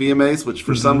 Yeah. VMAs, which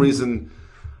for some reason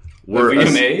were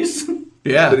VMAs?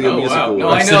 Yeah. Video Oh, Music wow. No,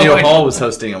 Awards. I know. Arsenio Hall was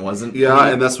hosting it, wasn't? Yeah,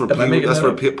 and that's where Am I making that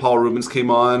up? Paul Rubens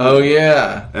came on. Oh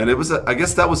yeah, And it was, I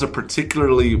guess that was a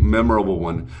particularly memorable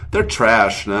one. They're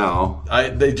trash now.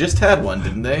 they just had one,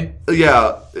 didn't they?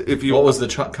 Yeah, if you, What was the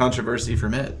controversy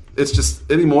from it? it's just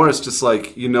anymore. It's just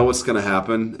like you know what's going to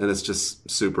happen, and it's just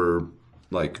super.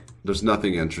 Like there's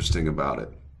nothing interesting about it.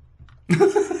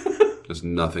 There's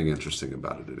nothing interesting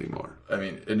about it anymore. I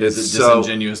mean, and is it It's so-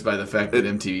 disingenuous by the fact that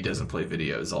MTV doesn't play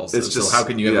videos also? It's just- so how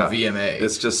can you have a yeah. VMA?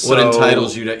 It's just what so-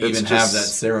 entitles you to it's even have just- that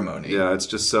ceremony? Yeah, it's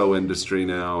just so industry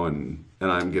now, and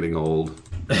I'm getting old.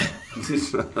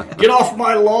 Get off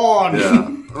my lawn! Yeah.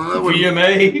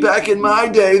 VMA. Back in my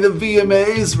day, the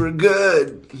VMAs were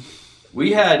good.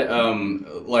 We had,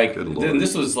 like, Good Lord. then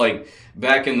this was like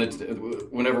back in the,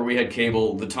 whenever we had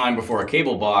cable, the time before a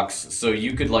cable box, so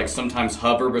you could like sometimes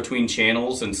hover between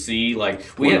channels and see, like,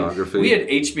 we had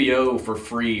HBO for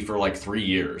free for like 3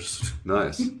 years.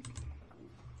 Nice.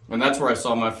 And that's where I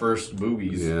saw my first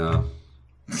movies. Yeah.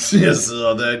 Yes,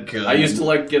 oh, that could. I used to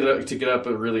like get up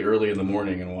really early in the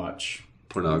morning and watch.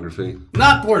 Pornography.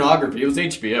 Not pornography, it was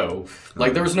HBO.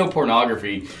 Like, there was no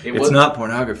pornography. It's not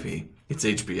pornography. It's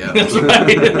HBO. That's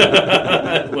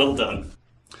right. Well done.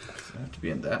 I have to be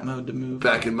in that mode to move.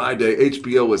 Back in my day,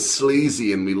 HBO was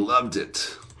sleazy, and we loved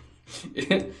it.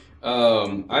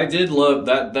 I did love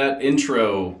that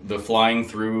intro, the flying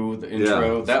through the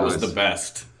intro. Yeah, that was nice. the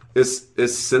best. Is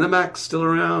Cinemax still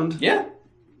around? Yeah.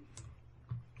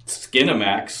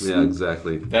 Skinamax. Yeah,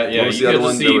 exactly. That- yeah, What was you the other get to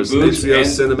one? see There was boobs HBO, and-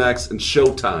 Cinemax, and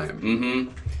Showtime.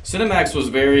 Cinemax was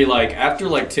very like, after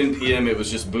like 10 p.m. it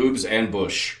was just boobs and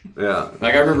bush. Yeah.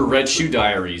 Like I remember Red Shoe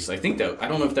Diaries. I don't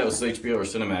know if that was HBO or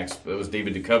Cinemax, but it was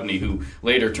David Duchovny, who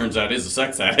later turns out is a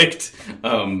sex addict.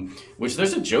 Which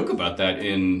there's a joke about that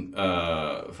in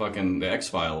fucking the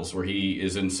X-Files, where he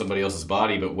is in somebody else's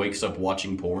body but wakes up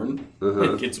watching porn.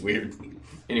 It gets weird.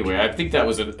 Anyway, I think that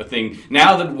was a thing.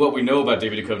 Now that what we know about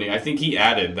David Duchovny, I think he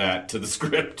added that to the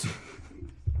script.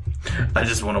 I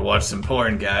just want to watch some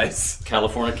porn, guys.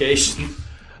 Californication.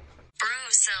 Bro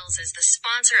Cells is the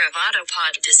sponsor of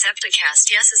Autopod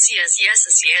Decepticast. Yes, yes, yes, yes,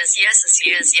 yes, yes, yes,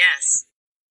 yes, yes.